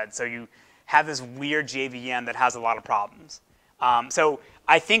internal threads. So you have this weird JVM that has a lot of problems. So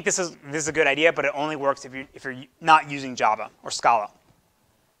I think this is a good idea, but it only works if you're not using Java or Scala.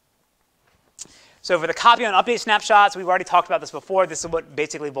 So for the copy and update snapshots, we've already talked about this before. This is what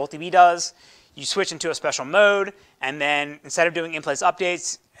basically VoltDB does. You switch into a special mode, and then instead of doing in-place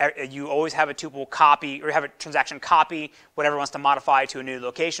updates, you always have a tuple copy, or you have a transaction copy whatever wants to modify to a new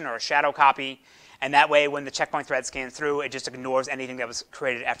location, or a shadow copy. And that way, when the checkpoint thread scans through, it just ignores anything that was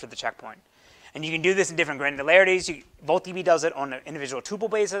created after the checkpoint. And you can do this in different granularities. VoltDB does it on an individual tuple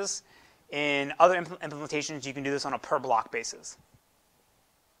basis. In other implementations, you can do this on a per block basis.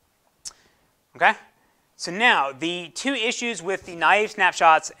 Okay? So now, the two issues with the naive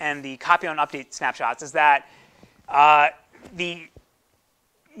snapshots and the copy on update snapshots is that the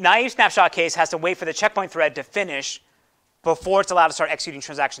naive snapshot case has to wait for the checkpoint thread to finish before it's allowed to start executing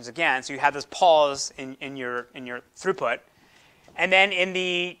transactions again. So you have this pause in your throughput. And then in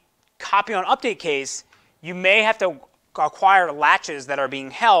the copy on update case, you may have to acquire latches that are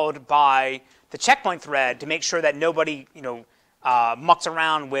being held by the checkpoint thread to make sure that nobody mucks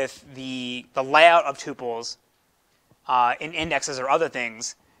around with the layout of tuples in indexes or other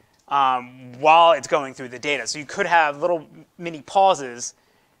things while it's going through the data. So you could have little mini pauses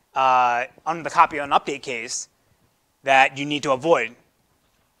on the copy on update case that you need to avoid.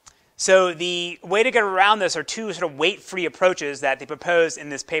 So the way to get around this are two sort of wait-free approaches that they proposed in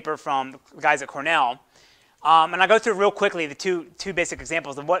this paper from the guys at Cornell. And I'll go through real quickly the two basic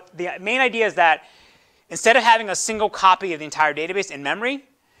examples. Of what the main idea is that instead of having a single copy of the entire database in memory,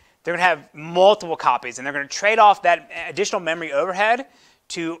 they're going to have multiple copies, and they're going to trade off that additional memory overhead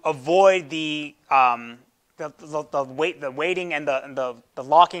to avoid the waiting and the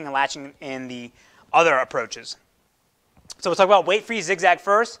locking and latching in the other approaches. So we'll talk about wait-free zigzag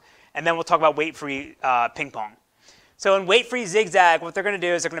first, and then we'll talk about wait-free ping pong. So in wait-free zigzag, what they're going to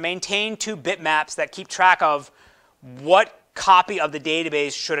do is they're going to maintain two bitmaps that keep track of what copy of the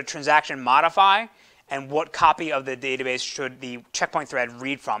database should a transaction modify, and what copy of the database should the checkpoint thread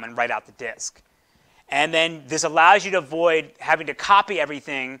read from and write out the disk. And then this allows you to avoid having to copy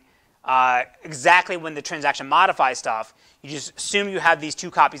everything exactly when the transaction modifies stuff. You just assume you have these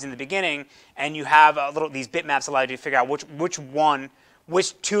two copies in the beginning, and you have these bitmaps allow you to figure out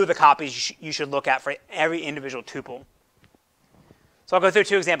which two of the copies you should look at for every individual tuple. So I'll go through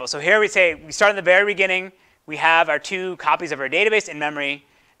two examples. So here we start in the very beginning. We have our two copies of our database in memory,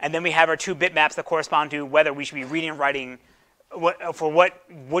 and then we have our two bitmaps that correspond to whether we should be reading and writing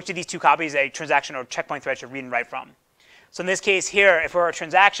which of these two copies a transaction or checkpoint thread should read and write from. So in this case here, if we're a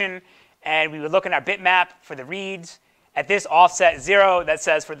transaction and we would look in our bitmap for the reads, at this offset 0, that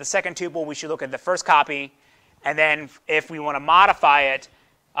says for the second tuple we should look at the first copy. And then if we want to modify it,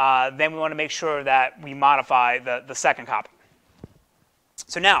 then we want to make sure that we modify the second copy.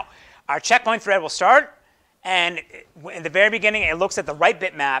 So now, our checkpoint thread will start, and in the very beginning, it looks at the right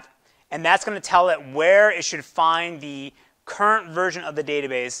bitmap, and that's going to tell it where it should find the current version of the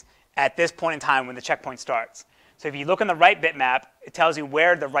database at this point in time when the checkpoint starts. So if you look in the right bitmap, it tells you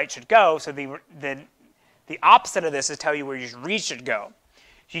where the write should go. So the opposite of this is tell you where your read should go.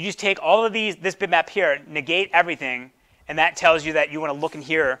 So you just take all of this bitmap here, negate everything, and that tells you that you want to look in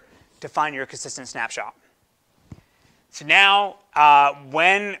here to find your consistent snapshot. So now,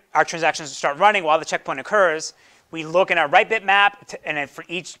 when our transactions start running while the checkpoint occurs, we look in our right bitmap, and then for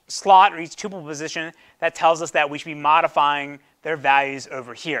each slot or each tuple position, that tells us that we should be modifying their values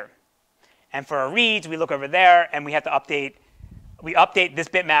over here. And for our reads, we look over there, and we have to update. We update this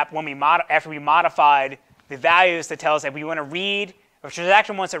bitmap when after we modified the values to tell us that we want to read, if a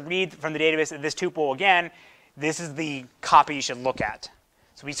transaction wants to read from the database of this tuple again, this is the copy you should look at.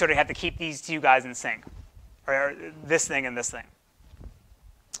 So we sort of have to keep these two guys in sync, or this thing and this thing.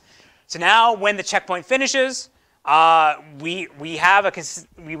 So now when the checkpoint finishes, we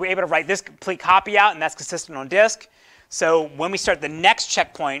were able to write this complete copy out, and that's consistent on disk. So when we start the next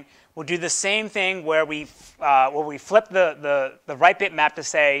checkpoint, we'll do the same thing where we flip the right bitmap to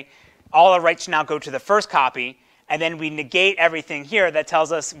say all our writes should now go to the first copy, and then we negate everything here that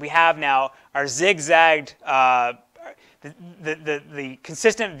tells us we have now our zigzagged, the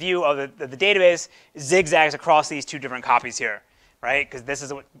consistent view of the database zigzags across these two different copies here, right?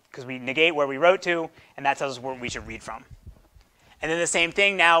 Because we negate where we wrote to, and that tells us where we should read from. And then the same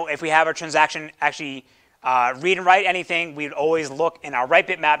thing now, if we have our transaction actually read and write anything, we'd always look in our right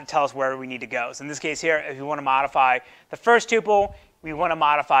bitmap to tell us where we need to go. So in this case here, if we want to modify the first tuple, we want to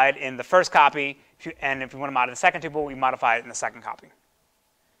modify it in the first copy. And if we want to modify the second tuple, we modify it in the second copy.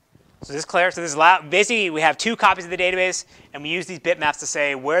 So this is clear. So this is basically, we have two copies of the database, and we use these bitmaps to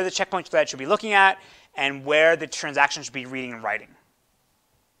say where the checkpoint thread should be looking at and where the transaction should be reading and writing.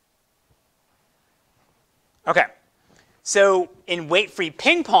 OK. So in wait-free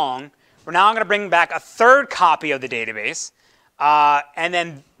ping pong, we're now going to bring back a third copy of the database. And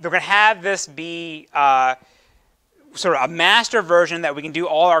then we're going to have this be sort of a master version that we can do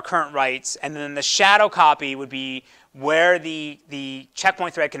all our current writes. And then the shadow copy would be where the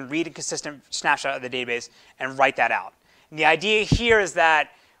checkpoint thread can read a consistent snapshot of the database and write that out. And the idea here is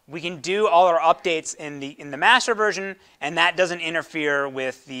that we can do all our updates in the master version, and that doesn't interfere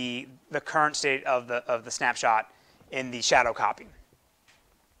with the current state of the snapshot in the shadow copy.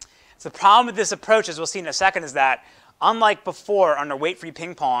 So the problem with this approach, as we'll see in a second, is that unlike before under wait-free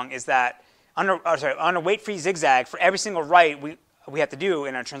ping pong, is that under wait-free zigzag, for every single write we have to do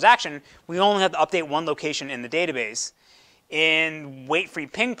in a transaction, we only have to update one location in the database. In wait-free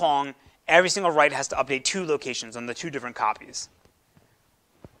ping pong, every single write has to update two locations on the two different copies.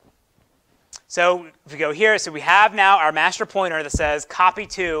 So if we go here, so we have now our master pointer that says copy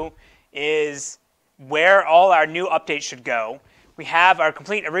 2 is where all our new updates should go. We have our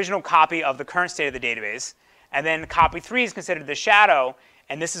complete original copy of the current state of the database. And then copy 3 is considered the shadow,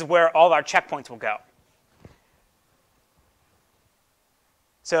 and this is where all our checkpoints will go.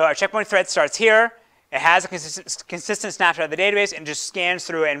 So our checkpoint thread starts here. It has a consistent snapshot of the database and just scans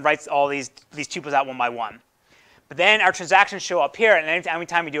through it and writes all these tuples out one by one. But then our transactions show up here, and every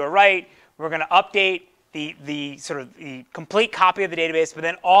time we do a write, we're going to update the complete copy of the database, but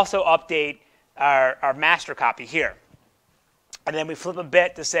then also update our master copy here. And then we flip a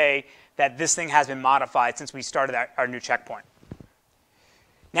bit to say that this thing has been modified since we started our new checkpoint.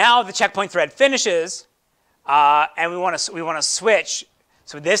 Now the checkpoint thread finishes, and we want to switch.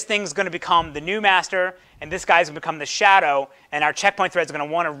 So this thing's going to become the new master, and this guy's going to become the shadow, and our checkpoint thread's going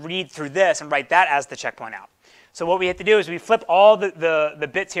to want to read through this and write that as the checkpoint out. So what we have to do is we flip all the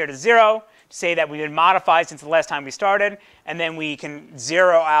bits here to 0 to say that we've been modified since the last time we started, and then we can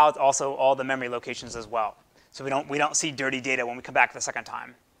 0 out also all the memory locations as well. So we don't see dirty data when we come back the second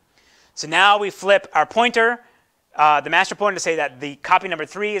time. So now we flip our pointer, the master pointer, to say that the copy number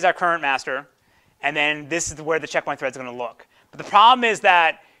 3 is our current master, and then this is where the checkpoint thread is going to look. But the problem is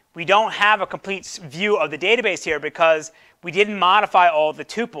that we don't have a complete view of the database here because we didn't modify all the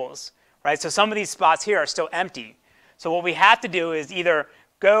tuples, right? So some of these spots here are still empty. So what we have to do is either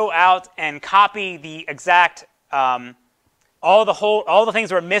go out and copy the exact all the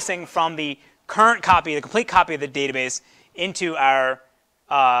things we're missing from the current copy, the complete copy of the database, into our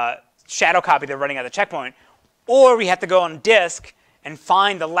shadow copy that we're running at the checkpoint, or we have to go on disk and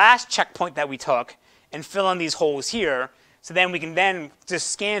find the last checkpoint that we took and fill in these holes here. So then we can then just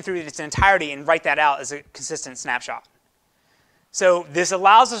scan through its entirety and write that out as a consistent snapshot. So this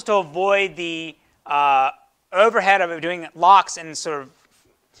allows us to avoid the overhead of doing locks and sort of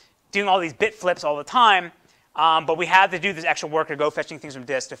doing all these bit flips all the time but we had to do this extra work to go fetching things from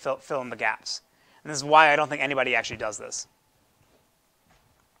disk to fill in the gaps. And this is why I don't think anybody actually does this.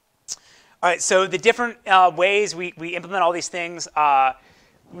 All right, so the different ways we implement all these things,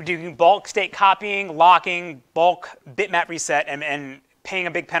 we're doing bulk state copying, locking, bulk bitmap reset, and paying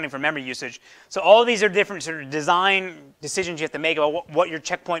a big penalty for memory usage. So all of these are different sort of design decisions you have to make about what your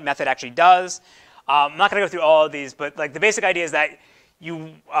checkpoint method actually does. I'm not going to go through all of these, but like the basic idea is that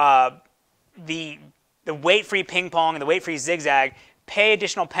you the wait-free ping pong and the wait-free zigzag pay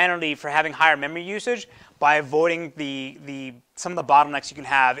additional penalty for having higher memory usage by avoiding some of the bottlenecks you can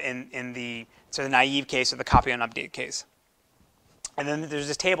have in the sort of naive case or the copy and update case. And then there's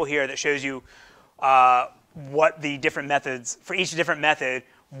this table here that shows you what the different methods, for each different method,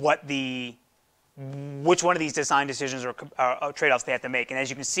 which one of these design decisions or trade-offs they have to make. And as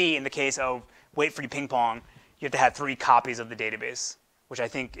you can see, in the case of wait-free ping pong, you have to have 3 copies of the database, which I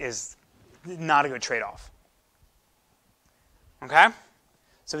think is not a good trade-off. Okay?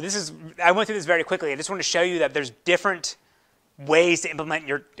 So I went through this very quickly. I just want to show you that there's different ways to implement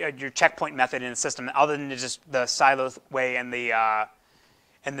your checkpoint method in a system other than just the silo way and the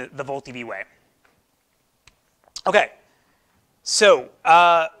VoltDB way. Okay, so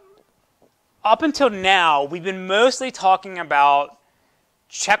up until now, we've been mostly talking about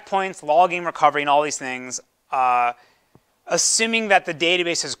checkpoints, logging, recovery, and all these things, assuming that the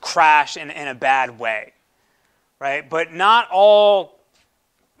database has crashed in a bad way, right? But not all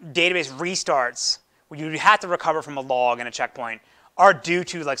database restarts, where you have to recover from a log and a checkpoint, are due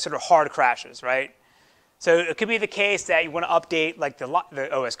to like sort of hard crashes, right? So it could be the case that you want to update like the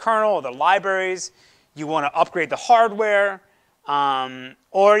OS kernel or the libraries, you want to upgrade the hardware,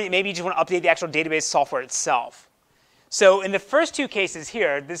 or maybe you just want to update the actual database software itself. So in the first 2 cases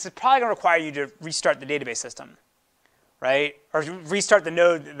here, this is probably going to require you to restart the database system, right? Or restart the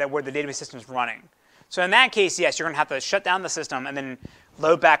node where the database system is running. So in that case, yes, you're going to have to shut down the system and then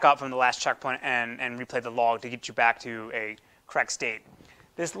load back up from the last checkpoint and replay the log to get you back to a correct state.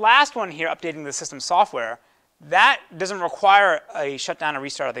 This last one here, updating the system software, that doesn't require a shutdown and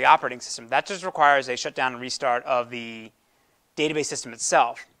restart of the operating system. That just requires a shutdown and restart of the database system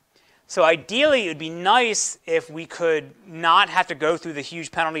itself. So ideally, it would be nice if we could not have to go through the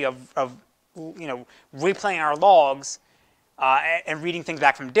huge penalty of replaying our logs and reading things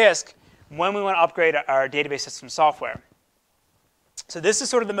back from disk when we want to upgrade our database system software. So this is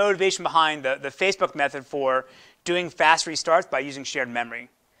sort of the motivation behind the Facebook method for doing fast restarts by using shared memory.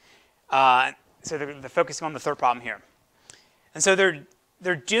 So they're focusing on the third problem here. And so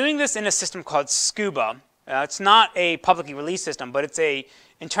they're doing this in a system called Scuba. It's not a publicly released system, but it's an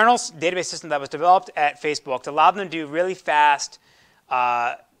internal database system that was developed at Facebook to allow them to do really fast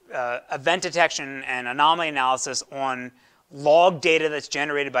event detection and anomaly analysis on log data that's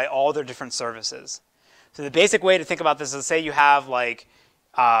generated by all their different services. So the basic way to think about this is, say you have like,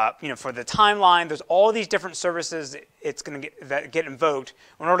 for the timeline, there's all these different services that get invoked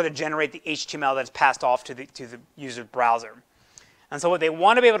in order to generate the HTML that's passed off to the user browser. And so what they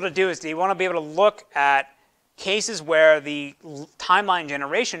want to be able to do is they want to be able to look at cases where the timeline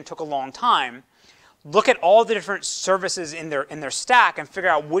generation took a long time, look at all the different services in their stack, and figure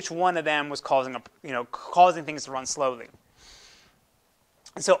out which one of them was causing things to run slowly.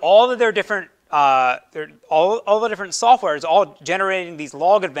 And so all of their different all the different software is all generating these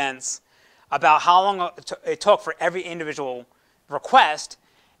log events about how long it took for every individual request,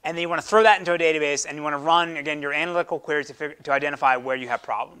 and then you want to throw that into a database, and you want to run, again, your analytical queries to identify where you have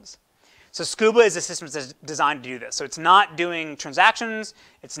problems. So Scuba is a system that's designed to do this. So it's not doing transactions.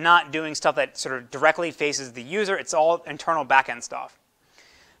 It's not doing stuff that sort of directly faces the user. It's all internal backend stuff.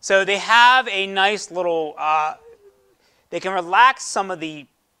 So they have a nice little, they can relax some of the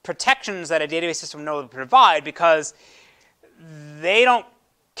protections that a database system would provide because they don't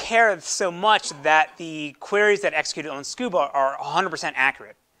care so much that the queries that execute on Scuba are 100%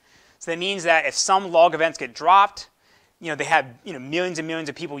 accurate. So that means that if some log events get dropped, they have millions and millions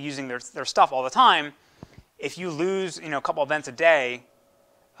of people using their stuff all the time. If you lose a couple events a day,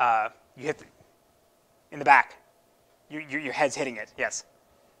 you hit in the back. Your head's hitting it. Yes.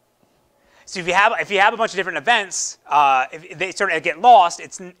 So if you have a bunch of different events, if they sort of get lost,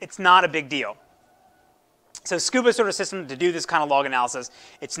 it's not a big deal. So Scuba is sort of a system to do this kind of log analysis.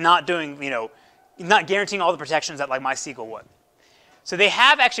 It's not doing, not guaranteeing all the protections that like MySQL would. So they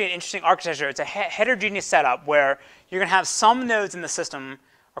have actually an interesting architecture. It's a heterogeneous setup where you're going to have some nodes in the system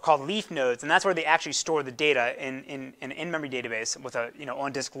are called leaf nodes, and that's where they actually store the data in an in-memory database with a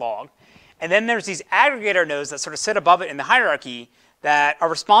on-disk log. And then there's these aggregator nodes that sort of sit above it in the hierarchy that are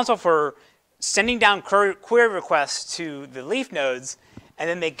responsible for sending down query requests to the leaf nodes and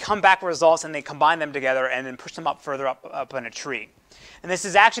then they come back with results and they combine them together and then push them up further up in a tree. And this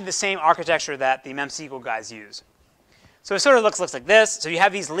is actually the same architecture that the MemSQL guys use. So it sort of looks like this. So you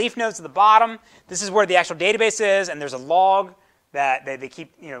have these leaf nodes at the bottom. This is where the actual database is, and there's a log that they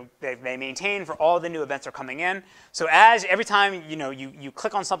keep, they maintain for all the new events that are coming in. So every time you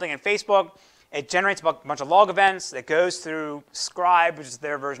click on something in Facebook, it generates a bunch of log events. It goes through Scribe, which is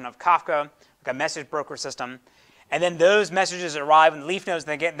their version of Kafka, like a message broker system. And then those messages arrive in the leaf nodes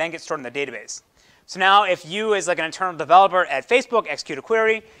and then get stored in the database. So now if you, as like an internal developer at Facebook, execute a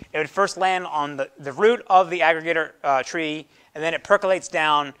query, it would first land on the root of the aggregator tree, and then it percolates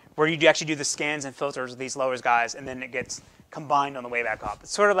down where you actually do the scans and filters of these lower guys, and then it gets combined on the way back up.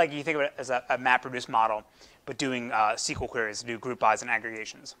 It's sort of like you think of it as a MapReduce model, but doing SQL queries to do group bys and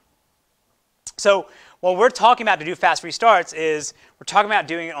aggregations. So what we're talking about to do fast restarts is we're talking about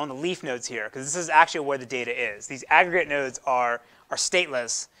doing it on the leaf nodes here, because this is actually where the data is. These aggregate nodes are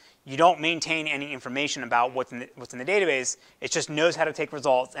stateless. You don't maintain any information about what's in the database. It just knows how to take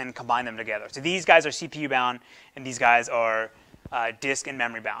results and combine them together. So these guys are CPU bound, and these guys are disk and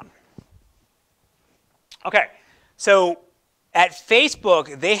memory bound. OK, so at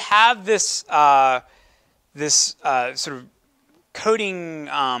Facebook, they have this sort of coding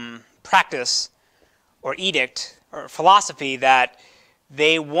practice or edict or philosophy that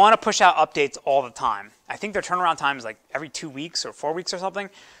they want to push out updates all the time. I think their turnaround time is like every 2 weeks or 4 weeks or something.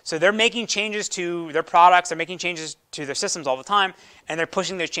 So they're making changes to their products, they're making changes to their systems all the time, and they're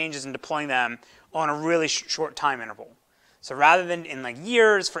pushing those changes and deploying them on a really short time interval. So rather than in like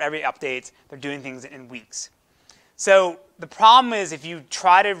years for every update, they're doing things in weeks. So the problem is if you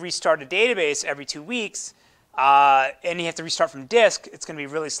try to restart a database every 2 weeks, and you have to restart from disk, it's going to be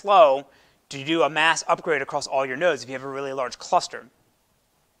really slow to do a mass upgrade across all your nodes if you have a really large cluster.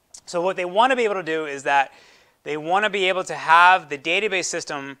 So what they want to be able to do is that they want to be able to have the database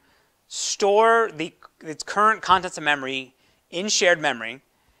system store its current contents of memory in shared memory,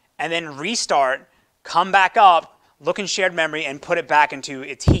 and then restart, come back up, look in shared memory, and put it back into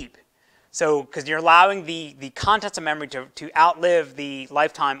its heap. So because you're allowing the contents of memory to outlive the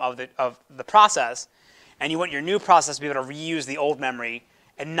lifetime of the process, and you want your new process to be able to reuse the old memory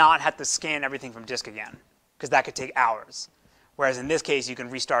and not have to scan everything from disk again, because that could take hours. Whereas in this case, you can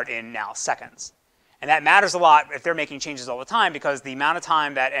restart in now seconds. And that matters a lot if they're making changes all the time, because the amount of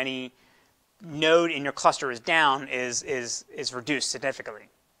time that any node in your cluster is down is reduced significantly.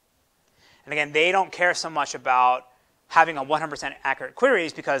 And again, they don't care so much about having a 100% accurate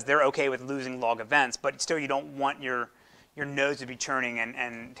queries because they're OK with losing log events, but still you don't want your nodes to be churning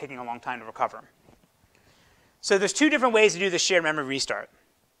and taking a long time to recover. So there's two different ways to do the shared memory restart.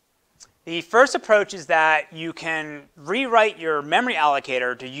 The first approach is that you can rewrite your memory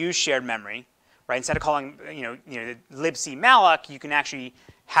allocator to use shared memory, right? Instead of calling libc malloc, you can actually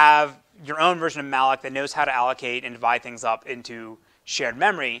have your own version of malloc that knows how to allocate and divide things up into shared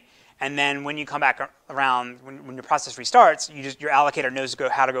memory. And then when you come back around, when your process restarts, your allocator knows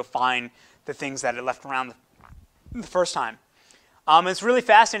how to go find the things that it left around the first time. It's really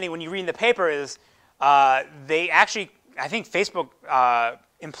fascinating when you read in the paper is they actually, I think Facebook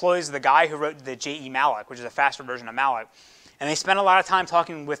employs the guy who wrote the JE malloc, which is a faster version of malloc. And they spent a lot of time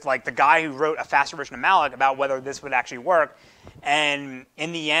talking with like the guy who wrote a faster version of malloc about whether this would actually work. And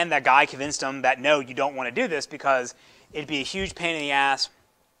in the end, that guy convinced them that no, you don't want to do this because it'd be a huge pain in the ass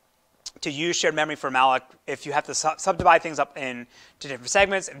to use shared memory for malloc. If you have to subdivide things up into different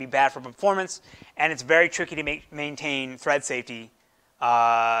segments, it'd be bad for performance. And it's very tricky to maintain thread safety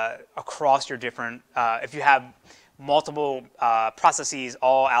across your different, if you have multiple processes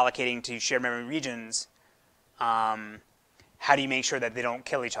all allocating to shared memory regions, how do you make sure that they don't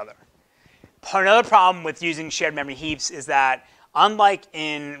kill each other? Another problem with using shared memory heaps is that unlike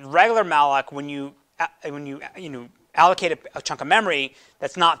in regular malloc, when you allocate a chunk of memory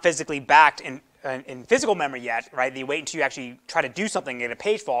that's not physically backed in physical memory yet, right? They wait until you actually try to do something, get a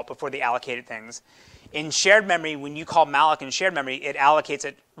page fault before they allocate things. In shared memory, when you call malloc in shared memory, it allocates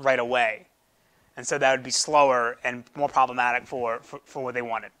it right away. And so that would be slower and more problematic for what they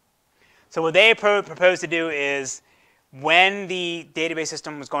wanted. So what they proposed to do is when the database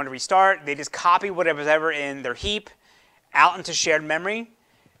system was going to restart, they just copy whatever's ever in their heap out into shared memory,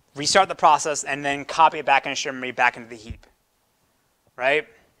 restart the process, and then copy it back into shared memory back into the heap. Right?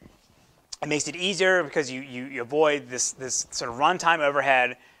 It makes it easier because you avoid this sort of runtime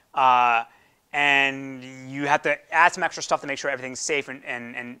overhead, and you have to add some extra stuff to make sure everything's safe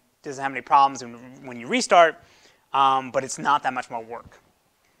and doesn't have any problems when you restart, but it's not that much more work.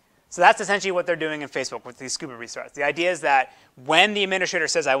 So that's essentially what they're doing in Facebook with these Scuba restarts. The idea is that when the administrator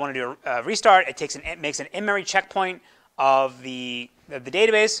says, I want to do a restart, it makes an in-memory checkpoint of the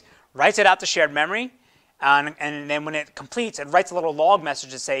database, writes it out to shared memory, and then when it completes, it writes a little log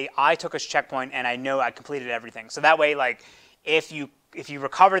message to say, I took a checkpoint and I know I completed everything. So that way, like, if you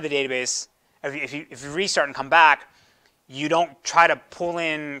recover the database, if you restart and come back, you don't try to pull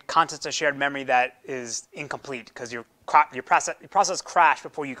in contents of shared memory that is incomplete because your process crashed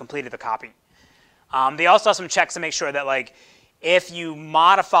before you completed the copy. They also have some checks to make sure that, like, if you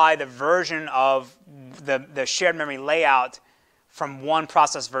modify the version of the shared memory layout from one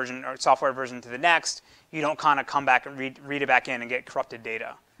process version or software version to the next, you don't kind of come back and read it back in and get corrupted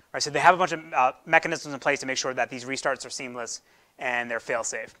data. Right? So they have a bunch of mechanisms in place to make sure that these restarts are seamless and they're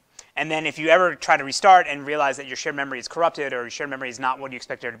fail-safe. And then if you ever try to restart and realize that your shared memory is corrupted or your shared memory is not what you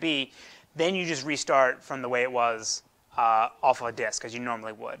expect it to be, then you just restart from the way it was off of a disk, as you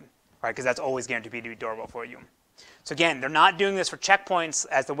normally would, right? Because that's always guaranteed to be durable for you. So again, they're not doing this for checkpoints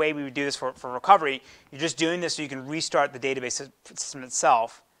as the way we would do this for recovery. You're just doing this so you can restart the database system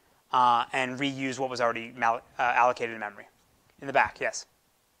itself and reuse what was already allocated in memory. In the back, yes?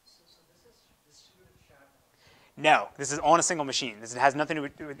 So this is distributed shared memory? No, this is on a single machine. This has nothing to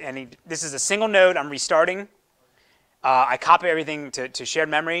do with any. This is a single node I'm restarting. I copy everything to shared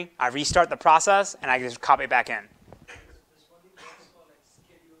memory. I restart the process, and I just copy it back in. This only works for like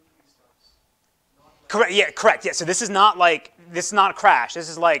scheduled restarts, not like Correct. Yeah. Correct. Yeah. So this is not a crash. This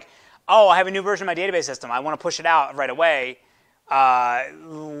is like, oh, I have a new version of my database system. I want to push it out right away.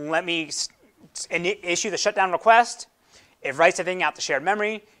 Let me issue the shutdown request. It writes everything out to shared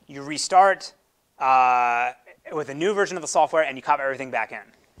memory. You restart with a new version of the software, and you copy everything back in.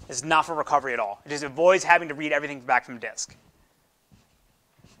 This is not for recovery at all. It just avoids having to read everything back from disk.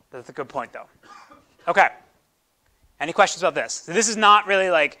 That's a good point, though. OK. Any questions about this? So this is not really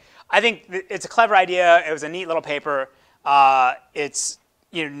like, I think it's a clever idea. It was a neat little paper. It's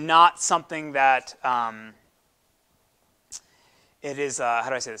not something that it is, how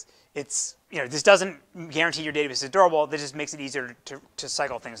do I say this? It's, this doesn't guarantee your database is durable. This just makes it easier to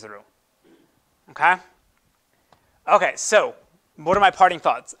cycle things through. OK? OK, so what are my parting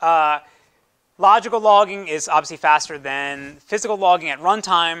thoughts? Logical logging is obviously faster than physical logging at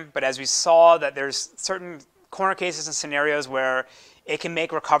runtime, but as we saw, that there's certain corner cases and scenarios where it can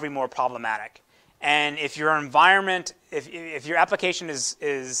make recovery more problematic. And if your environment, if your application is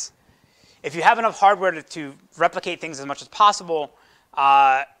if you have enough hardware to replicate things as much as possible,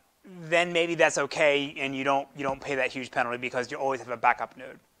 then maybe that's OK, and you don't pay that huge penalty because you always have a backup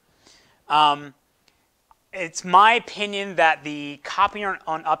node. It's my opinion that the copy on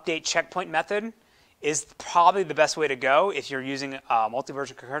update checkpoint method is probably the best way to go if you're using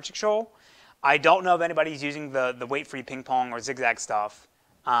multi-version concurrency control. I don't know if anybody's using the wait-free ping-pong or zigzag stuff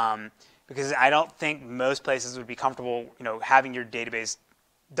because I don't think most places would be comfortable, having your database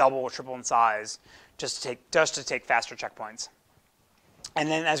double or triple in size just to take faster checkpoints. And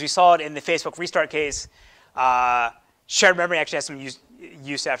then, as we saw it in the Facebook restart case, shared memory actually has some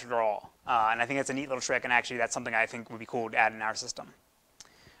use after all. And I think it's a neat little trick, and actually that's something I think would be cool to add in our system.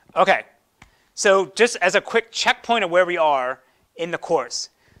 OK, so just as a quick checkpoint of where we are in the course.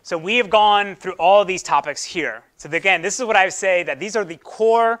 So we have gone through all of these topics here. So again, this is what I would say, that these are the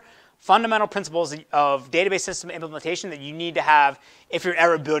core fundamental principles of database system implementation that you need to have if you're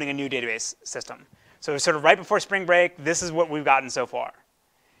ever building a new database system. So sort of right before spring break, this is what we've gotten so far.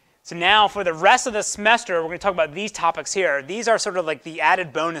 So now for the rest of the semester, we're going to talk about these topics here. These are sort of like the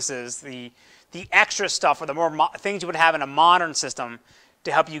added bonuses, the extra stuff, or the more things you would have in a modern system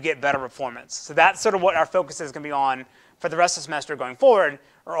to help you get better performance. So that's sort of what our focus is going to be on for the rest of the semester going forward,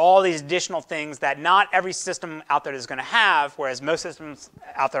 are all these additional things that not every system out there is going to have, whereas most systems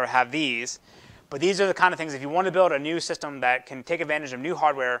out there have these. But these are the kind of things, if you want to build a new system that can take advantage of new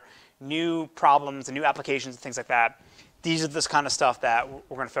hardware, new problems, and new applications, and things like that, these are this kind of stuff that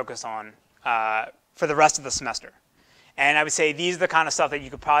we're going to focus on for the rest of the semester. And I would say these are the kind of stuff that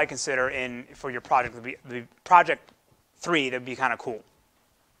you could probably consider for your project. The project 3, that would be kind of cool.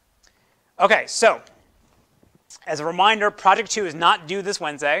 OK, so as a reminder, project 2 is not due this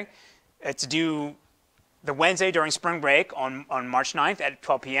Wednesday. It's due the Wednesday during spring break on March 9th at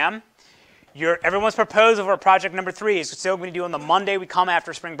 12 p.m. Everyone's proposal for project number 3 is still going to be due on the Monday we come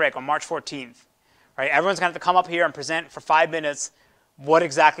after spring break on March 14th. Right? Everyone's going to have to come up here and present for 5 minutes what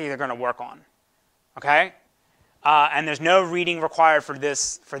exactly they're going to work on. Okay? And there's no reading required for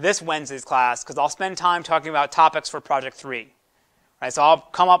this Wednesday's class, because I'll spend time talking about topics for project 3. Right? So I'll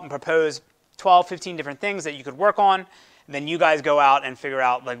come up and propose 12, 15 different things that you could work on, and then you guys go out and figure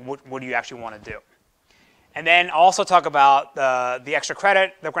out like what do you actually want to do. And then also talk about the extra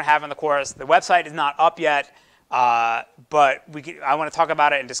credit that we're going to have in the course. The website is not up yet. But I want to talk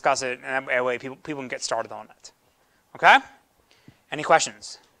about it and discuss it, and that way people can get started on it. Okay? Any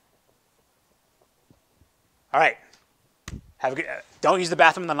questions? All right. Have a good, don't use the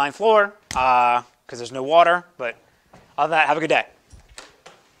bathroom on the 9th floor because there's no water. But other than that, have a good day.